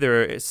 With you,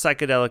 there are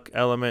psychedelic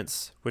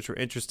elements which were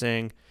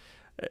interesting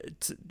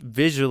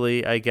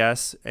visually, I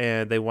guess,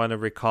 and they want to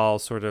recall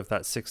sort of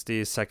that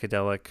 60s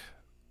psychedelic,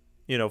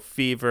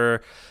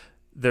 fever.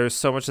 There's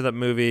so much of that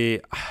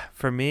movie.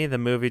 For me, the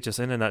movie, just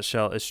in a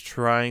nutshell, is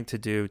trying to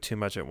do too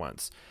much at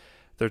once.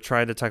 They're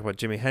trying to talk about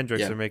Jimi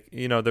Hendrix.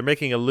 Yeah. They're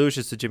making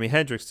allusions to Jimi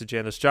Hendrix, to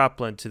Janis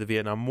Joplin, to the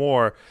Vietnam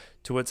War,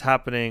 to what's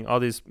happening, all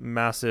these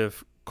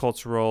massive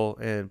cultural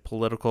and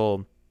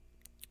political,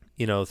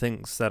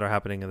 things that are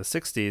happening in the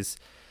 60s.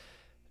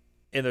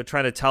 And they're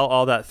trying to tell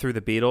all that through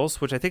the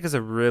Beatles, which I think is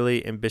a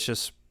really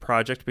ambitious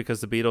project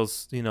because the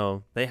Beatles,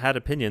 they had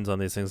opinions on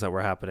these things that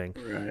were happening.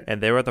 Right.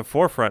 And they were at the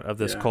forefront of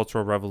this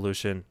cultural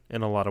revolution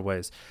in a lot of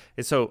ways.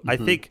 And so I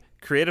think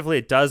creatively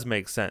it does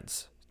make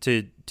sense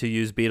to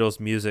use Beatles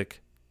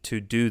music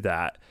to do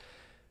that.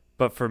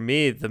 But for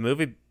me, the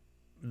movie,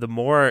 the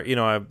more,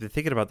 I've been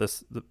thinking about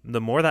this,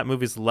 the more that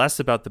movie's less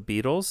about the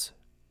Beatles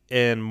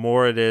and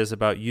more it is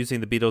about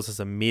using the Beatles as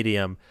a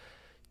medium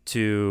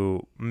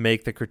to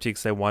make the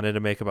critiques they wanted to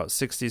make about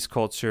 60s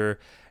culture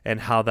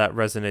and how that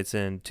resonates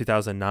in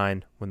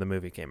 2009 when the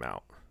movie came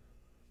out.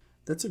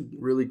 That's a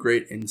really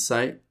great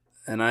insight.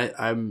 And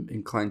I'm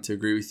inclined to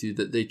agree with you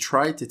that they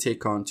tried to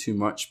take on too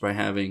much by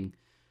having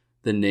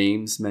the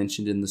names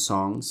mentioned in the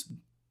songs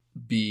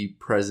be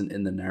present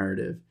in the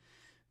narrative.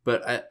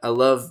 But I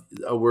love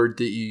a word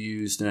that you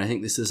used, and I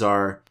think this is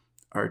our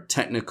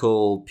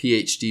technical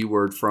PhD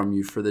word from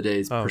you for the day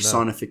is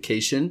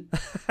personification.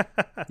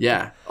 No.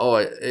 Yeah. Oh,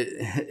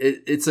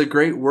 it's a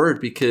great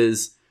word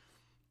because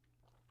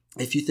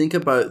if you think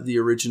about the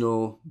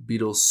original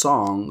Beatles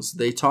songs,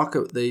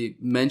 they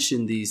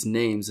mention these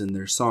names in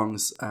their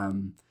songs. I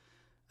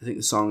think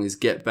the song is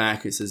 "Get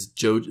Back." It says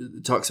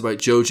it talks about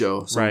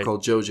JoJo, a song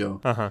called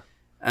JoJo. Uh-huh.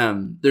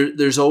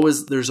 There's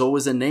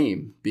always a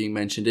name being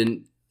mentioned,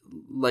 and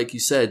like you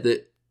said,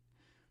 that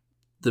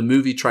the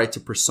movie tried to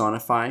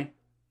personify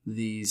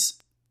these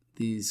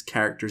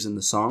characters in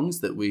the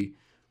songs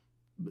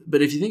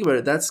but if you think about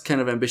it, that's kind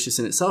of ambitious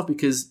in itself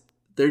because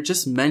they're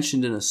just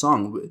mentioned in a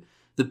song.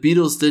 The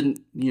Beatles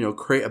didn't,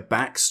 create a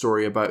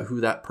backstory about who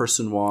that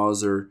person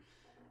was or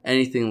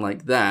anything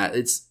like that.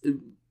 It's,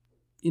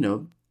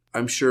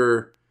 I'm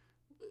sure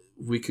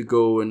we could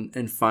go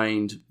and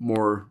find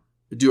more,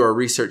 do our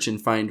research and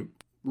find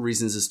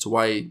reasons as to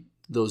why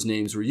those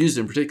names were used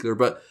in particular.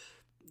 But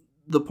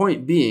the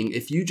point being,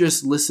 if you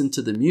just listen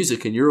to the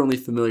music and you're only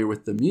familiar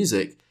with the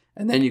music,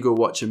 and then you go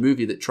watch a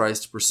movie that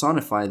tries to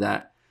personify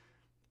that,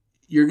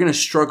 you're going to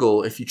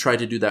struggle if you try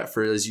to do that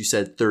for, as you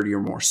said, 30 or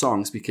more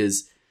songs,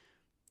 because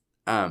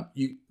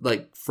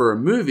for a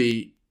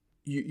movie,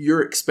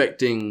 you're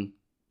expecting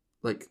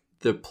like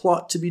the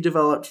plot to be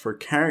developed for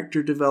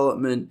character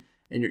development,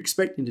 and you're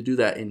expecting to do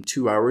that in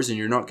 2 hours, and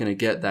you're not going to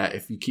get that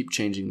if you keep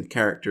changing the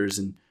characters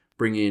and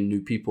bringing in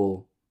new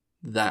people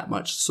that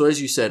much. So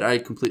as you said, I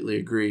completely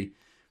agree.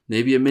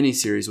 Maybe a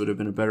miniseries would have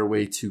been a better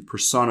way to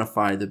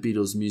personify the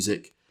Beatles'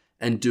 music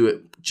and do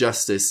it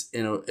justice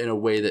in a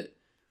way that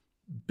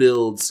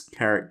builds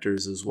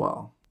characters as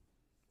well.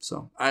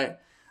 So I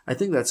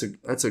think that's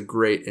a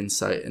great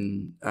insight,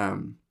 and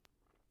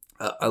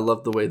I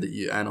love the way that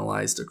you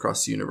analyzed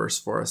Across the Universe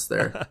for us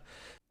there.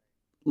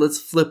 Let's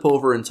flip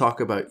over and talk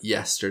about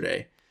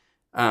Yesterday.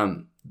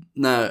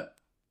 Now,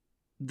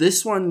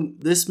 this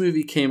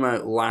movie came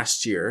out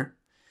last year,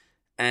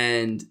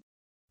 and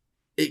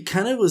it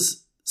kind of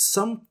was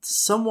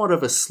somewhat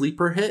of a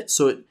sleeper hit.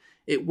 So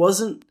it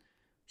wasn't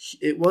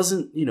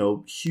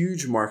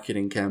huge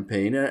marketing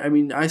campaign. I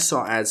mean, I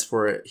saw ads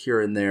for it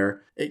here and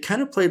there. It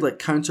kind of played like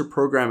counter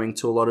programming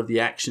to a lot of the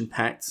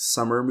action-packed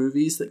summer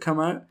movies that come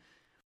out.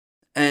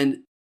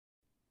 And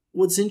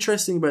what's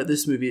interesting about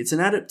this movie, it's an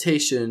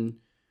adaptation,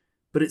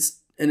 but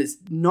it's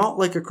not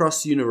like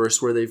Across the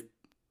Universe where they've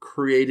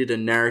created a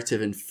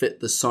narrative and fit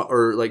the song,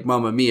 or like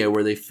Mamma Mia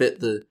where they fit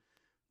the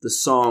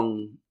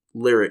song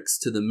lyrics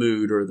to the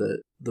mood or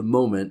the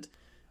moment.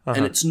 Uh-huh.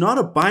 And it's not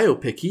a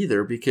biopic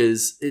either,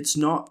 because it's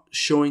not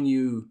showing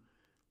you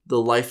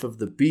the life of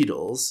the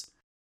Beatles.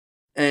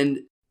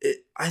 And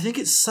I think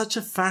it's such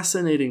a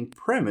fascinating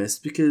premise,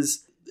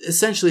 because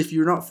essentially, if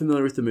you're not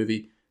familiar with the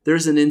movie,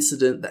 there's an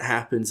incident that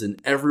happens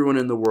and everyone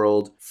in the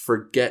world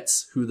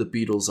forgets who the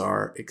Beatles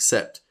are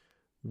except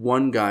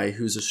one guy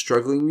who's a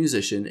struggling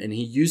musician, and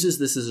he uses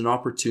this as an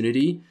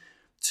opportunity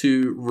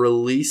to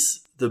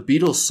release the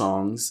Beatles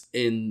songs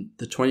in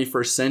the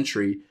 21st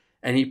century,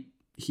 and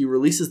he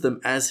releases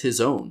them as his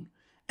own,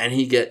 and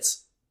he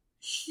gets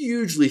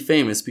hugely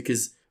famous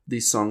because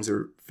these songs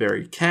are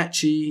very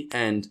catchy,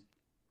 and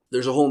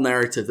there's a whole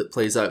narrative that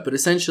plays out. But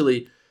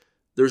essentially,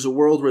 there's a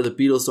world where the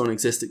Beatles don't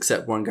exist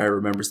except one guy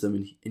remembers them,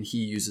 and he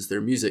uses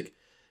their music.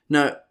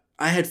 Now,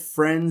 I had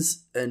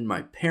friends and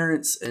my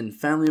parents and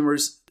family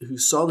members who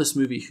saw this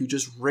movie who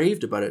just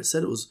raved about it,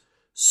 said it was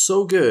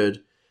so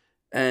good.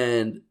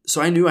 And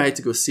so I knew I had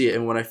to go see it.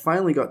 And when I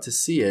finally got to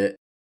see it,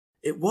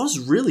 it was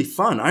really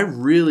fun. I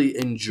really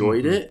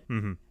enjoyed it.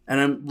 Mm-hmm. And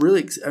I'm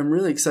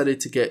really excited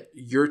to get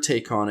your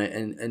take on it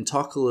and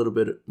talk a little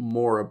bit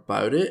more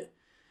about it.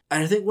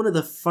 And I think one of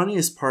the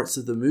funniest parts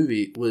of the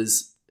movie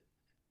was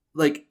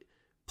like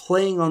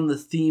playing on the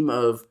theme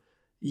of,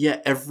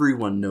 yeah,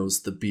 everyone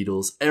knows the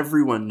Beatles,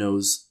 everyone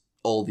knows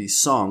all these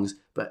songs,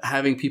 but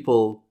having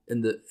people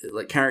in the,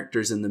 like,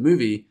 characters in the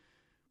movie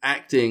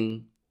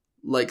acting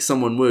like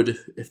someone would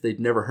if they'd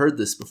never heard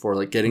this before,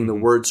 like getting the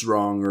words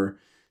wrong or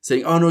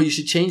saying, oh no, you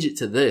should change it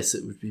to this,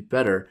 it would be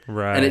better.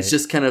 Right. And it's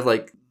just kind of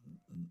like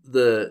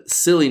the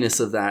silliness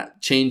of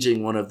that,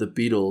 changing one of the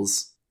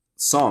Beatles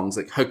songs.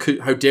 Like, how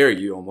dare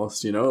you,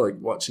 almost, you know, like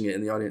watching it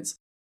in the audience.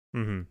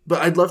 Mm-hmm.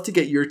 But I'd love to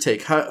get your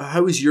take.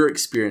 How was your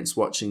experience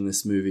watching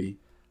this movie?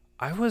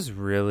 I was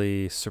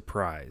really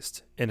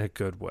surprised in a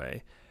good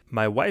way.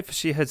 My wife,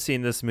 she had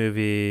seen this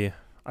movie,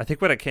 I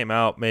think when it came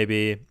out,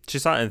 maybe. She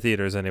saw it in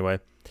theaters anyway.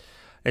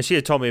 And she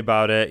had told me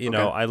about it. You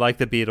know, I like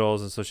the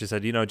Beatles. And so she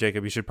said, you know,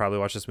 Jacob, you should probably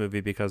watch this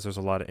movie because there's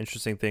a lot of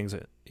interesting things,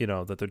 you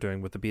know, that they're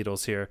doing with the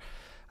Beatles here.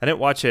 I didn't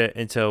watch it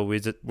until I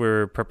didn't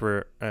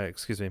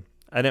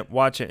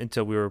watch it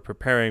until we were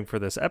preparing for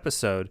this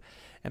episode.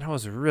 And I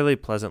was really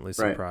pleasantly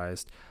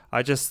surprised. Right.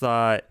 I just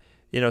thought,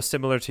 you know,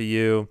 similar to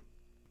you,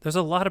 there's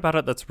a lot about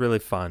it that's really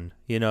fun,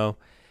 you know,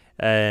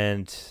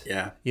 and,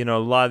 you know, a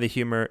lot of the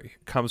humor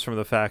comes from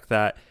the fact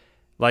that,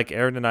 like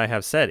Aaron and I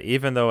have said,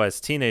 even though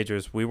as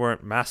teenagers we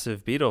weren't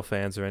massive Beatle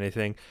fans or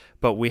anything,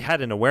 but we had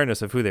an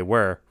awareness of who they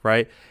were,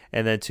 right?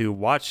 And then to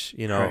watch,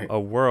 you know, a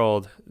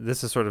world,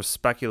 this is sort of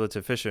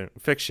speculative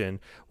fiction,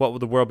 what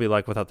would the world be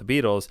like without the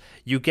Beatles?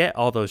 You get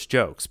all those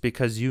jokes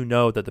because you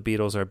know that the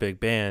Beatles are a big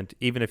band,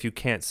 even if you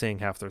can't sing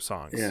half their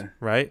songs,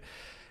 right?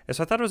 And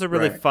so I thought it was a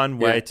really fun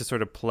way to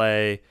sort of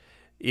play,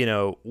 you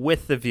know,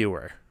 with the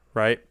viewer,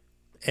 right?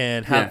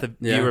 And have the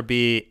viewer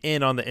be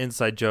in on the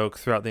inside joke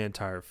throughout the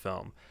entire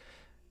film.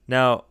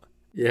 Now,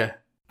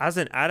 as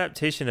an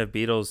adaptation of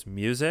Beatles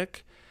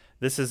music,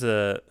 this is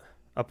a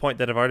point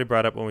that I've already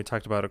brought up when we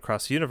talked about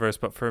Across the Universe,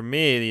 but for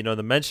me, you know,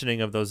 the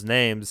mentioning of those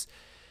names,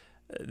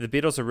 the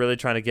Beatles are really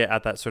trying to get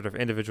at that sort of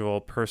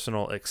individual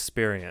personal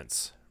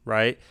experience,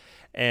 right?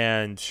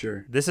 And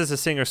this is a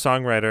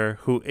singer-songwriter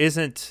who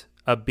isn't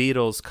a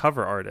Beatles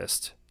cover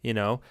artist, you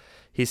know?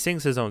 He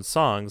sings his own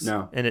songs,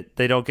 and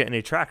they don't get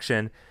any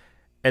traction.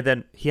 And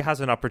then he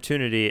has an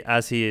opportunity,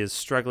 as he is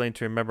struggling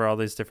to remember all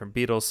these different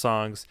Beatles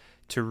songs,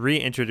 to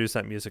reintroduce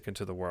that music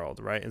into the world,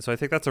 right? And so I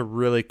think that's a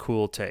really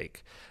cool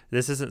take.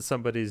 This isn't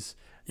somebody's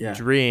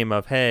dream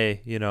of,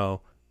 hey, you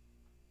know,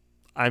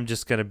 I'm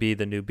just going to be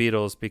the new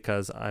Beatles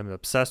because I'm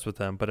obsessed with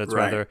them. But it's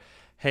rather,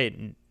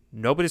 hey,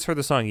 nobody's heard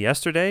the song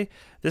Yesterday.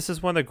 This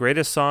is one of the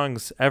greatest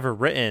songs ever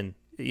written.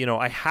 You know,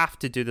 I have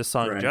to do the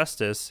song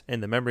justice,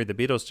 in the memory of the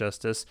Beatles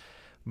justice,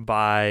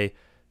 by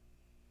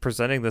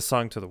presenting this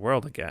song to the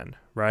world again,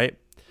 right?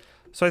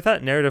 So I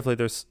thought narratively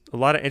there's a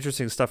lot of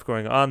interesting stuff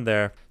going on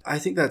there. I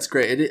think that's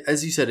great.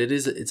 As you said,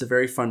 it's a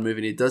very fun movie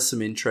and it does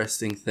some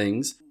interesting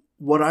things.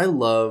 What I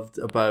loved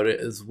about it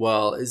as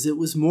well is it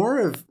was more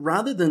of,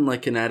 rather than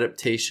like an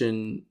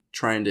adaptation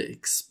trying to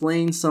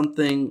explain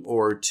something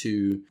or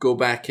to go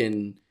back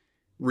and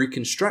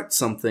reconstruct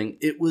something,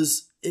 it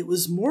was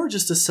more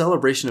just a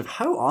celebration of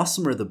how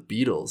awesome are the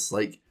Beatles.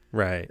 Like,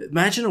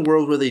 imagine a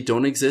world where they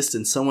don't exist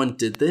and someone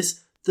did this.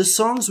 The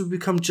songs would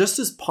become just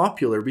as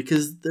popular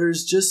because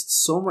there's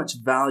just so much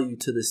value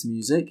to this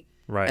music,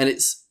 and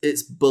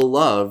it's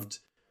beloved.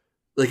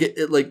 Like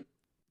it like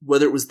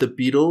whether it was the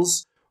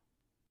Beatles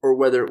or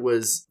whether it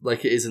was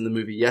like it is in the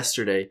movie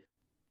Yesterday,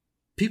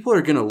 people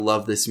are gonna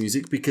love this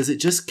music because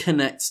it just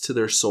connects to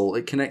their soul.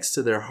 It connects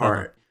to their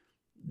heart.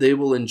 They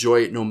will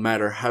enjoy it no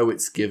matter how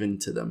it's given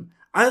to them.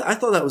 I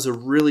thought that was a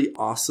really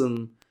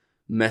awesome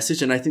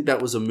message, and I think that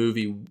was a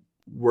movie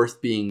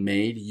worth being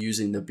made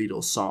using the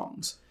Beatles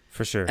songs.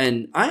 For sure.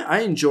 And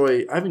I've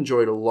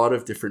enjoyed a lot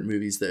of different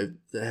movies that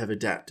have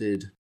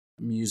adapted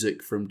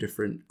music from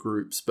different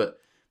groups. But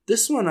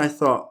this one I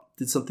thought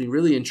did something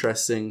really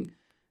interesting.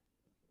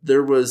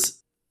 There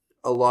was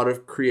a lot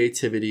of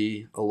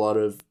creativity, a lot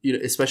of, you know,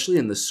 especially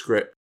in the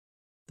script.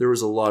 there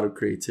was a lot of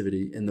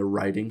creativity in the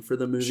writing for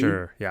the movie.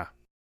 Sure, yeah.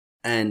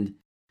 And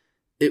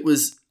it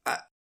was,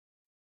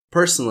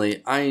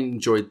 personally, I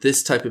enjoyed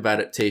this type of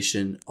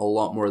adaptation a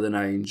lot more than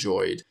I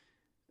enjoyed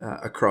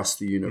Across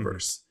the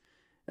Universe.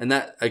 And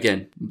that,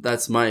 again,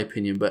 that's my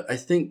opinion, but I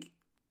think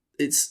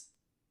it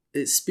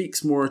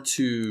speaks more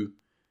to,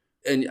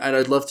 and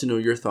I'd love to know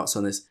your thoughts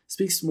on this,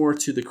 speaks more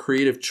to the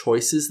creative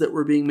choices that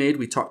were being made.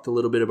 We talked a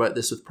little bit about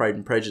this with Pride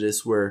and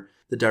Prejudice, where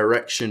the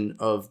direction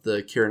of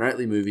the Keira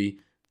Knightley movie,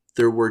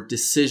 there were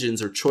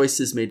decisions or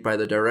choices made by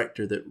the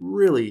director that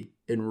really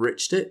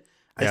enriched it.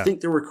 I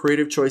think there were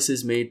creative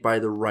choices made by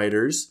the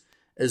writers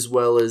as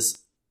well as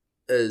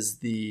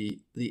the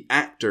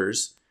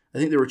actors. I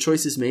think there were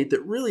choices made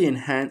that really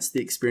enhanced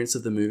the experience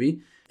of the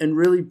movie, and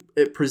really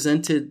it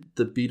presented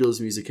the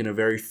Beatles music in a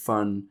very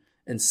fun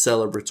and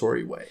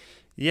celebratory way.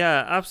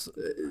 Yeah,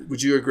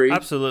 would you agree?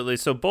 Absolutely.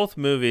 So both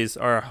movies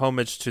are a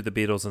homage to the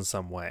Beatles in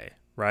some way,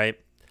 right?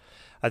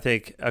 I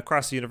think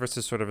Across the Universe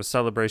is sort of a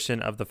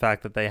celebration of the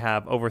fact that they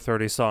have over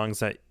 30 songs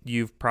that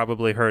you've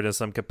probably heard in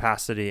some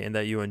capacity and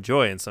that you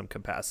enjoy in some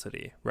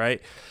capacity,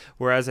 right?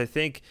 Whereas I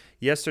think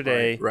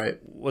Yesterday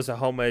was a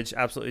homage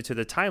absolutely to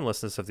the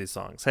timelessness of these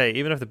songs. Hey,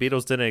 even if the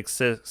Beatles didn't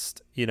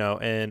exist,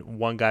 and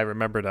one guy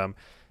remembered them,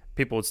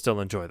 people would still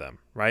enjoy them,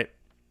 right?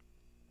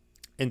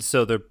 And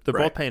so they're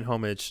both paying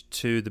homage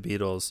to the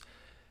Beatles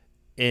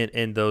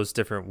in those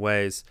different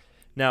ways.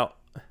 Now,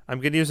 I'm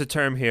going to use a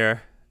term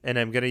here, and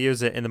I'm going to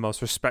use it in the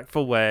most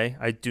respectful way.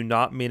 I do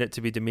not mean it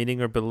to be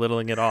demeaning or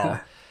belittling at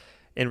all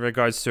in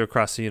regards to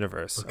Across the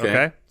Universe.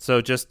 Okay? So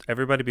just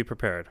everybody be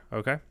prepared.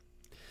 Okay?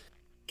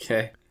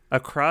 Okay.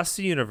 Across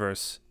the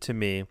Universe, to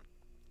me,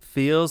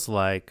 feels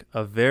like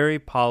a very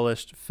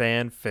polished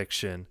fan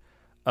fiction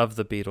of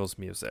the Beatles'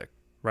 music,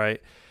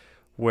 right?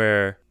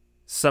 Where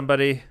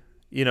somebody,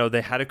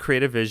 they had a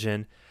creative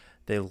vision.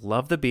 They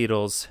love the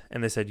Beatles,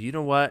 and they said, you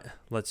know what?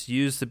 Let's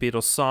use the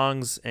Beatles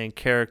songs and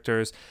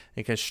characters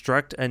and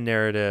construct a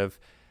narrative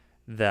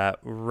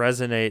that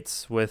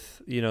resonates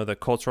with, the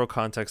cultural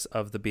context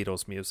of the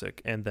Beatles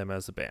music and them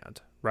as a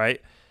band,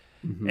 right?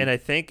 Mm-hmm. And I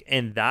think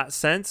in that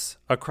sense,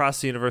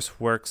 Across the Universe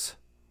works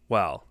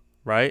well,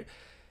 right?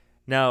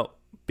 Now,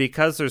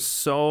 because there's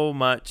so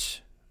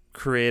much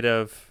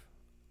creative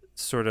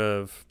sort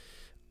of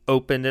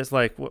openness,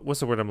 like, what's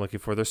the word I'm looking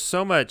for? There's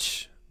so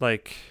much,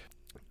 like,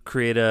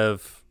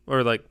 creative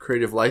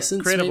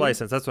license. Creative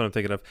license, that's what I'm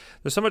thinking of.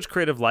 There's so much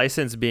creative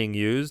license being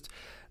used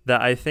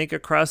that I think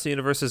Across the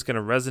Universe is going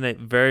to resonate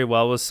very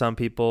well with some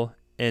people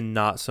and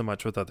not so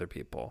much with other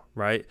people,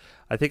 right?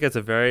 I think it's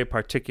a very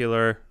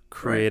particular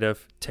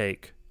creative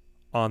take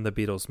on the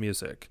Beatles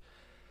music.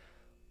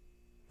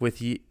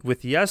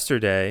 With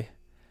Yesterday,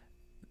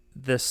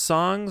 the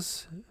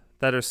songs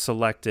that are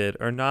selected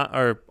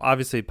are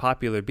obviously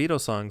popular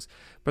Beatles songs,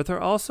 but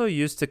they're also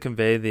used to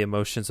convey the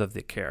emotions of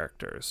the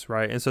characters,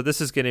 right? And so this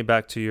is getting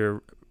back to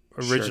your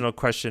original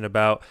question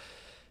about,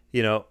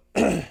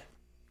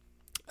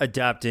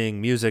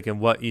 adapting music and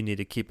what you need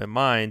to keep in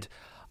mind.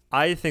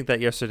 I think that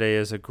Yesterday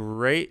is a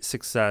great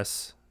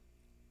success,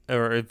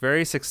 or a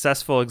very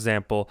successful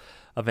example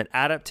of an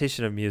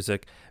adaptation of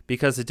music,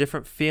 because the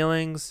different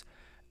feelings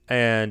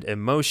and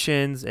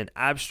emotions and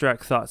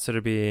abstract thoughts that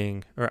are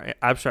being, or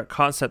abstract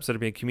concepts that are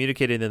being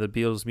communicated in the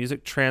Beatles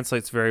music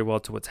translates very well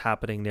to what's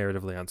happening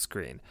narratively on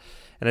screen.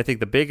 And I think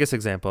the biggest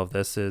example of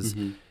this is,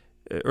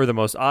 or the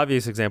most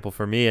obvious example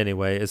for me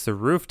anyway, is the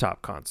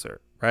Rooftop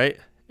concert, right?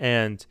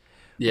 And,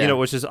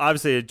 which is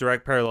obviously a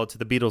direct parallel to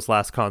the Beatles'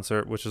 last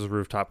concert, which is a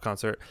Rooftop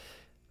concert.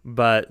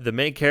 But the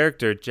main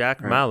character,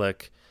 Jack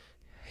Malik,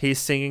 he's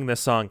singing the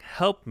song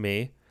Help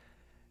Me,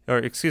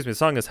 the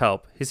song is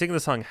Help. He's singing the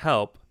song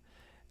Help.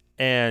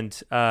 And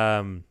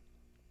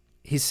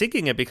he's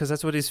singing it because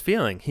that's what he's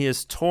feeling. He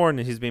is torn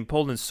and he's being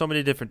pulled in so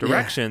many different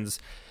directions,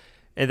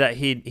 and that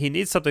he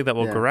needs something that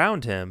will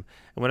ground him.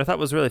 And what I thought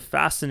was really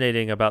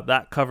fascinating about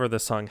that cover of the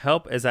song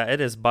Help is that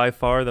it is by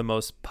far the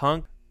most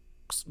punk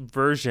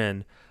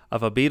version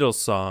of a Beatles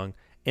song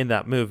in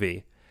that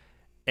movie.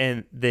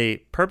 And they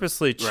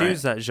purposely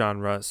choose that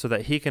genre so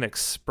that he can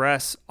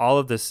express all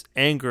of this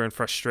anger and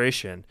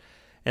frustration.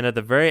 And at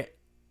the very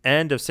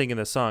end of singing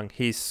the song,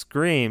 he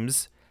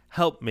screams,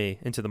 "Help me,"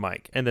 into the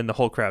mic, and then the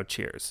whole crowd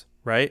cheers,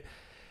 right?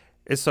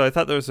 And so I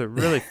thought there was a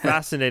really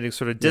fascinating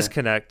sort of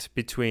disconnect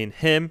between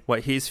him,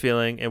 what he's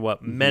feeling, and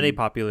what many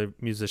popular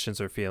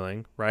musicians are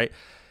feeling, right?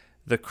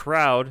 The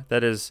crowd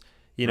that is,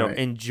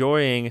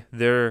 enjoying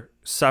their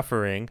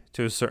suffering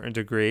to a certain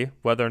degree,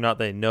 whether or not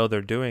they know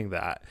they're doing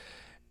that.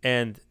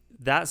 And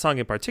that song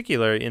in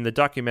particular, in the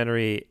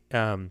documentary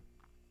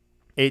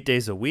 8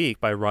 Days a Week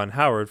by Ron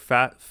Howard,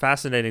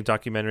 fascinating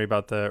documentary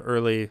about the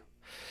early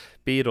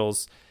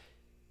Beatles,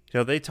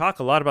 they talk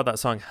a lot about that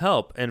song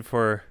Help. And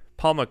for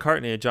Paul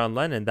McCartney and John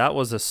Lennon, that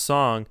was a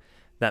song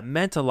that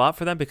meant a lot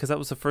for them, because that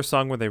was the first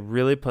song where they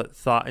really put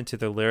thought into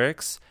the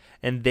lyrics,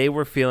 and they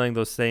were feeling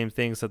those same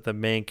things that the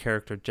main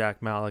character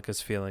Jack Malik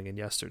is feeling in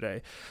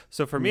Yesterday.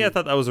 So for me, I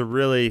thought that was a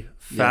really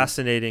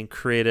fascinating,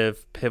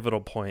 creative, pivotal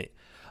point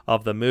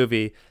of the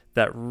movie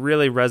that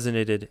really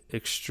resonated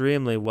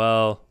extremely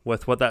well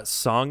with what that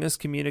song is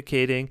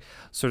communicating,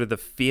 sort of the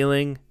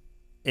feeling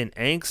and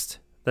angst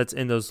that's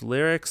in those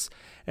lyrics,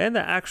 and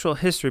the actual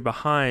history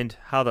behind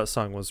how that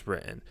song was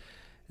written.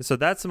 And so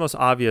that's the most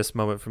obvious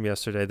moment from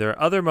yesterday. There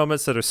are other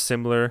moments that are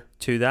similar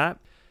to that.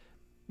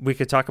 We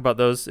could talk about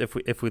those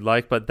if we'd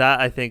like, but that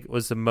I think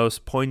was the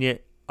most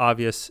poignant,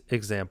 obvious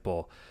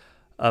example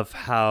of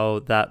how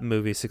that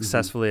movie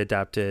successfully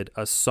adapted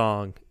a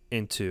song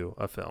into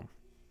a film.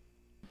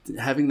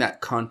 Having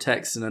that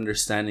context and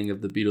understanding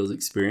of the Beatles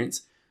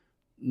experience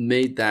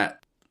made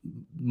that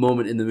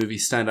moment in the movie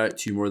stand out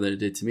to you more than it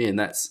did to me. And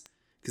that's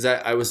because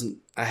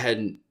I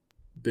hadn't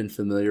been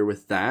familiar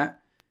with that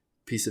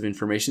piece of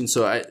information.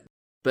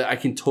 But I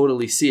can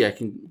totally see, I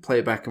can play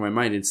it back in my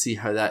mind and see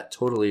how that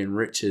totally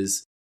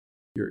enriches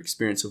your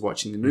experience of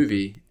watching the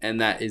movie.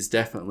 And that is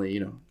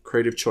definitely,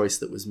 creative choice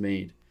that was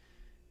made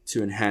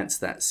to enhance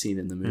that scene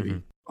in the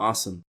movie.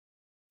 Awesome.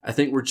 I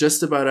think we're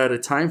just about out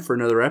of time for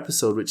another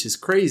episode, which is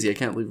crazy. I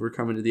can't believe we're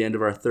coming to the end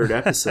of our third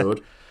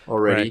episode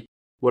already. Right.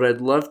 What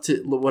I'd love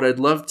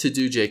to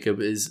do, Jacob,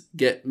 is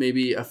get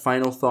maybe a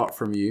final thought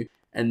from you.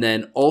 And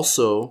then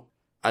also,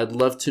 I'd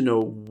love to know,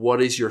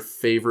 what is your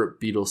favorite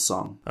Beatles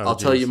song? I'll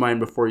tell you mine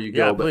before you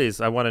go. Yeah, please.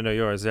 I want to know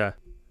yours, yeah.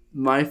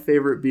 My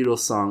favorite Beatles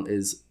song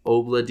is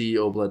Obla Di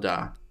Obla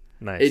Da.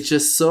 Nice. It's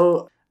just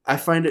so, I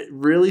find it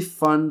really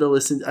fun to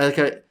listen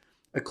to.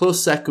 A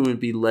close second would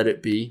be Let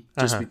It Be,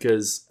 just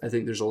because I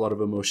think there's a lot of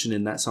emotion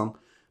in that song.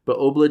 But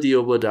Obla Di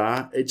Obla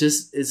Da,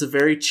 it's a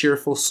very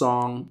cheerful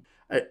song.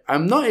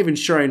 I'm not even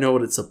sure I know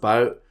what it's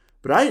about,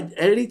 but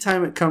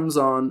anytime it comes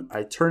on,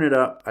 I turn it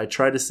up, I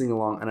try to sing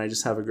along, and I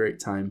just have a great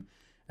time.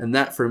 And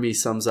that, for me,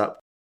 sums up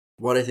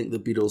what I think the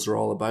Beatles are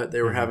all about.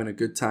 They were having a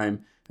good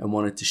time and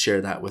wanted to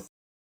share that with.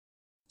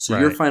 So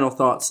your final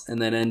thoughts,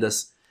 and then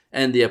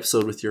end the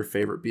episode with your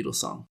favorite Beatles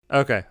song.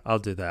 Okay, I'll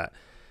do that.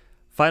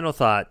 Final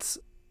thoughts.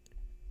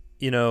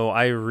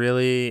 I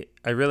really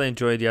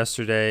enjoyed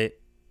yesterday.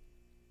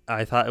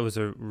 I thought it was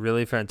a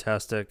really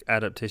fantastic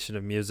adaptation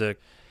of music,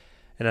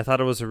 and I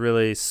thought it was a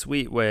really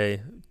sweet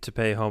way to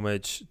pay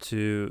homage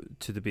to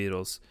the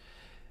Beatles.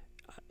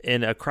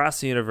 And Across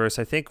the Universe,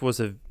 I think, was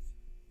a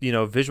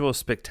visual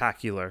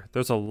spectacular.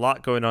 There's a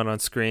lot going on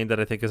screen that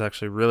I think is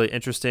actually really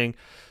interesting.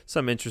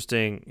 Some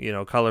interesting,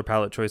 color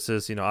palette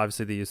choices,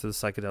 obviously the use of the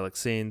psychedelic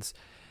scenes.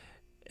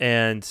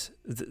 And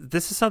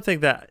this is something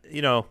that,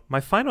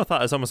 my final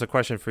thought is almost a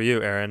question for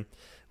you, Aaron.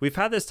 We've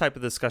had this type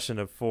of discussion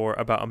before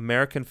about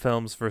American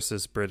films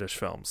versus British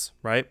films,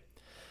 right?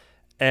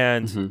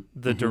 And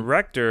the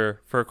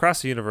director for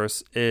Across the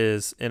Universe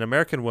is an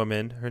American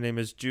woman. Her name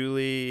is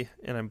Julie,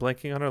 and I'm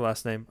blanking on her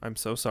last name. I'm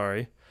so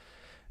sorry.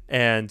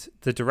 And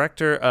the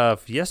director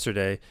of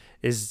Yesterday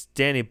is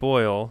Danny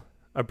Boyle,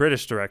 a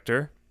British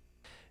director.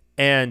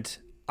 And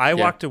I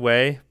walked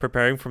away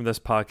preparing from this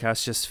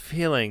podcast just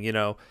feeling,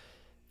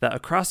 that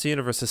Across the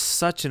Universe is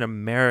such an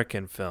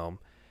American film,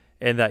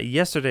 and that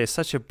Yesterday is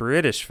such a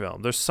British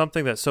film. There's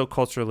something that's so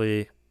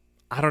culturally,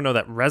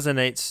 that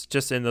resonates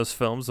just in those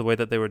films, the way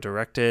that they were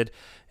directed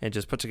and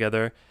just put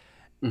together.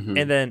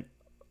 And then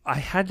I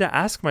had to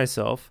ask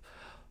myself,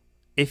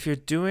 if you're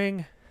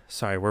doing...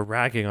 Sorry, we're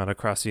ragging on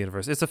Across the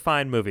Universe. It's a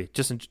fine movie.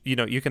 Just,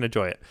 you can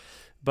enjoy it.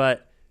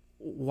 But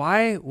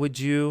why would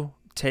you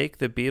take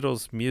the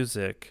Beatles'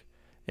 music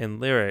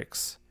and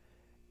lyrics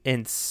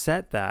and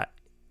set that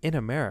in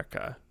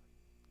America?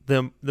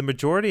 The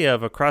majority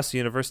of Across the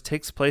Universe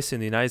takes place in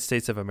the United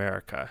States of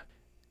America.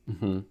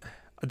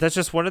 That's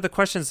just one of the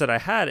questions that I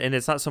had. And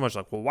it's not so much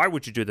like, well, why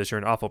would you do this? You're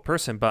an awful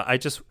person. But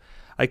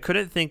I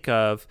couldn't think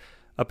of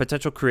a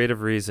potential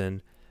creative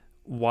reason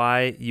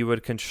why you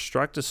would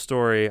construct a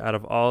story out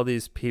of all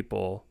these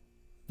people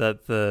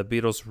that the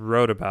Beatles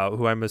wrote about,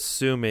 who I'm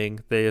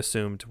assuming they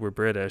assumed were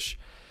British,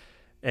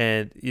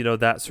 and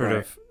that sort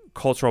of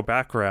cultural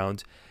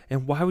background.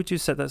 And why would you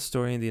set that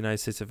story in the United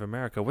States of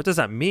America? What does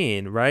that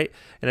mean, right?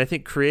 And I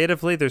think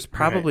creatively, there's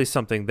probably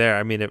something there.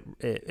 I mean,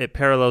 it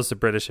parallels the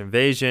British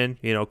invasion,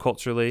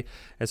 culturally,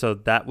 and so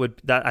that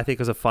I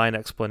think is a fine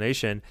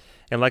explanation.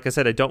 And like I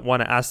said, I don't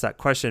want to ask that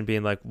question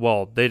being like,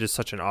 well, they did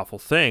such an awful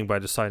thing by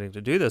deciding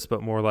to do this,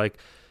 but more like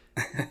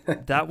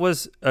that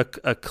was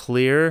a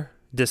clear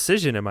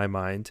decision in my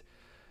mind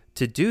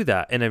to do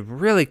that. And I'm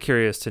really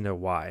curious to know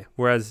why.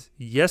 Whereas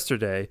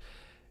Yesterday,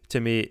 to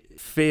me,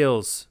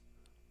 feels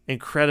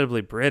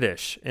incredibly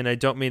British. And I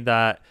don't mean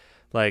that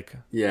like,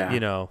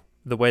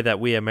 the way that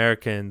we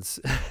Americans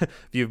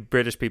view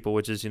British people,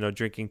 which is,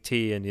 drinking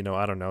tea and,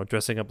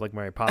 dressing up like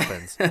Mary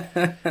Poppins.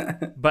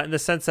 But in the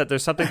sense that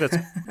there's something that's,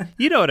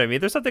 what I mean?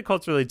 There's something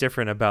culturally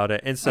different about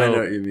it. And so I know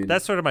what you mean.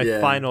 That's sort of my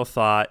final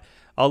thought.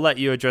 I'll let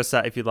you address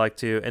that if you'd like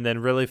to. And then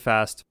really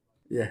fast,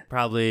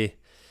 probably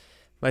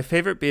my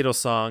favorite Beatles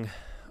song.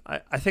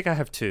 I think I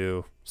have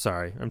two.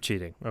 Sorry, I'm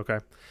cheating. Okay.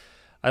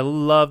 I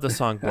love the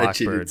song Blackbird. I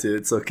cheated too.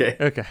 It's okay.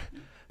 Okay.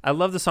 I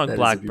love the song that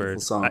Blackbird.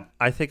 Is a song.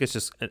 I think it's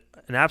just an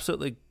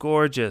absolutely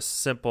gorgeous,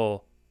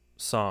 simple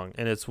song,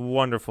 and it's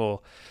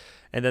wonderful.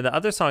 And then the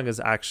other song is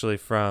actually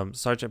from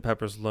Sgt.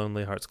 Pepper's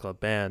Lonely Hearts Club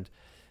Band,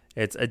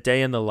 It's A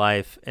Day in the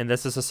Life, and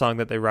this is a song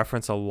that they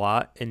reference a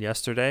lot in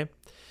Yesterday.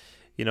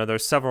 You know,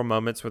 there's several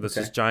moments where there's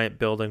this giant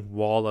building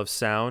wall of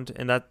sound,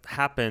 and that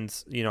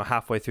happens, you know,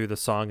 halfway through the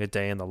song A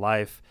Day in the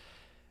Life.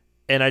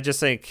 And I just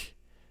think,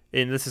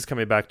 and this is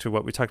coming back to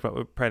what we talked about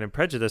with Pride and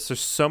Prejudice, there's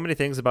so many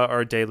things about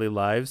our daily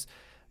lives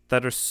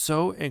that are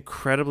so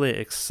incredibly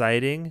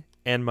exciting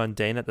and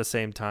mundane at the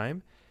same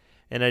time.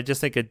 And I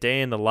just think A Day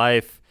in the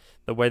Life,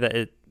 the way that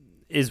it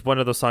is one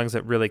of those songs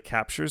that really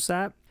captures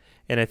that.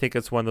 And I think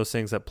it's one of those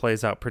things that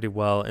plays out pretty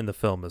well in the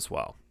film as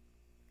well.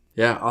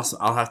 Yeah, awesome.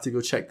 I'll have to go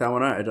check that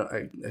one out.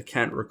 I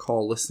can't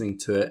recall listening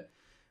to it.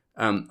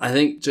 I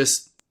think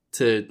just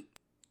to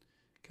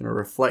kind of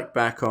reflect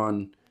back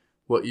on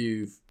what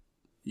you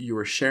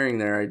were sharing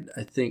there,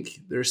 I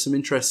think there's some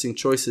interesting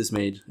choices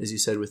made, as you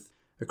said, with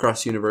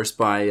Across the Universe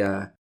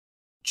by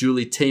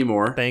Julie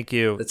Taymor. Thank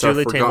you. That's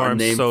Julie our forgotten Taymor,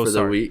 name so for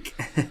sorry. the week.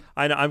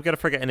 I know, I'm going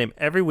to forget a name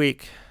every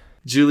week.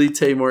 Julie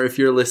Taymor, if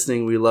you're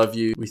listening, we love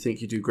you. We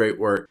think you do great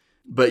work.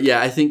 But yeah,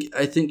 I think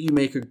you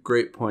make a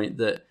great point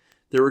that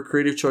there were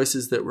creative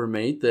choices that were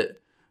made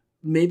that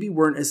maybe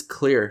weren't as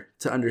clear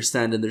to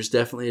understand, and there's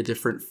definitely a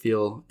different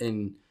feel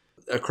in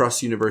Across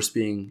the Universe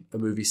being a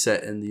movie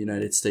set in the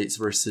United States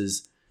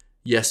versus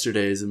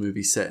Yesterday as a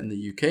movie set in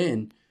the UK.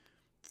 And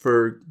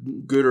for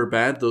good or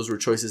bad, those were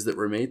choices that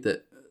were made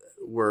that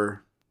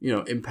were, you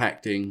know,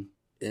 impacting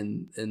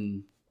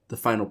in the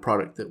final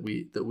product that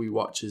we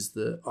watch as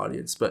the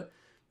audience. But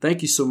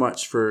thank you so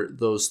much for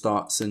those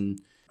thoughts, and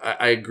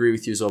I agree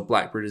with you as well.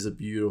 Blackbird is a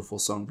beautiful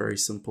song, very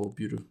simple,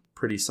 beautiful,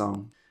 pretty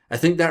song. I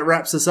think that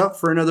wraps us up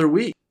for another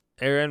week.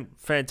 Aaron,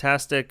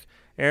 fantastic.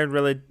 Aaron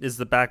really is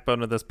the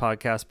backbone of this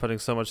podcast, putting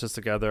so much of this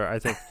together. I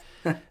think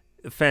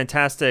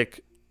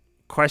fantastic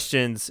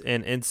questions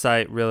and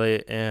insight,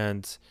 really.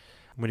 And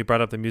when you brought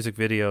up the music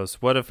videos,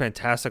 what a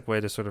fantastic way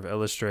to sort of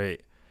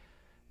illustrate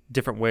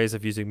different ways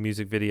of using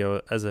music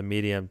video as a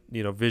medium,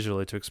 you know,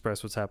 visually to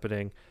express what's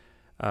happening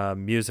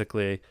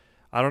musically.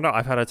 I don't know.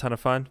 I've had a ton of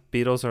fun.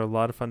 Beatles are a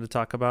lot of fun to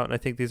talk about. And I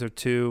think these are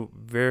two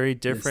very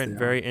different,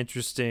 very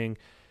interesting,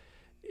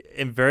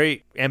 and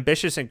very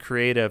ambitious and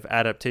creative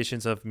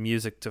adaptations of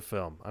music to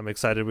film. I'm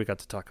excited we got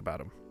to talk about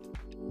them.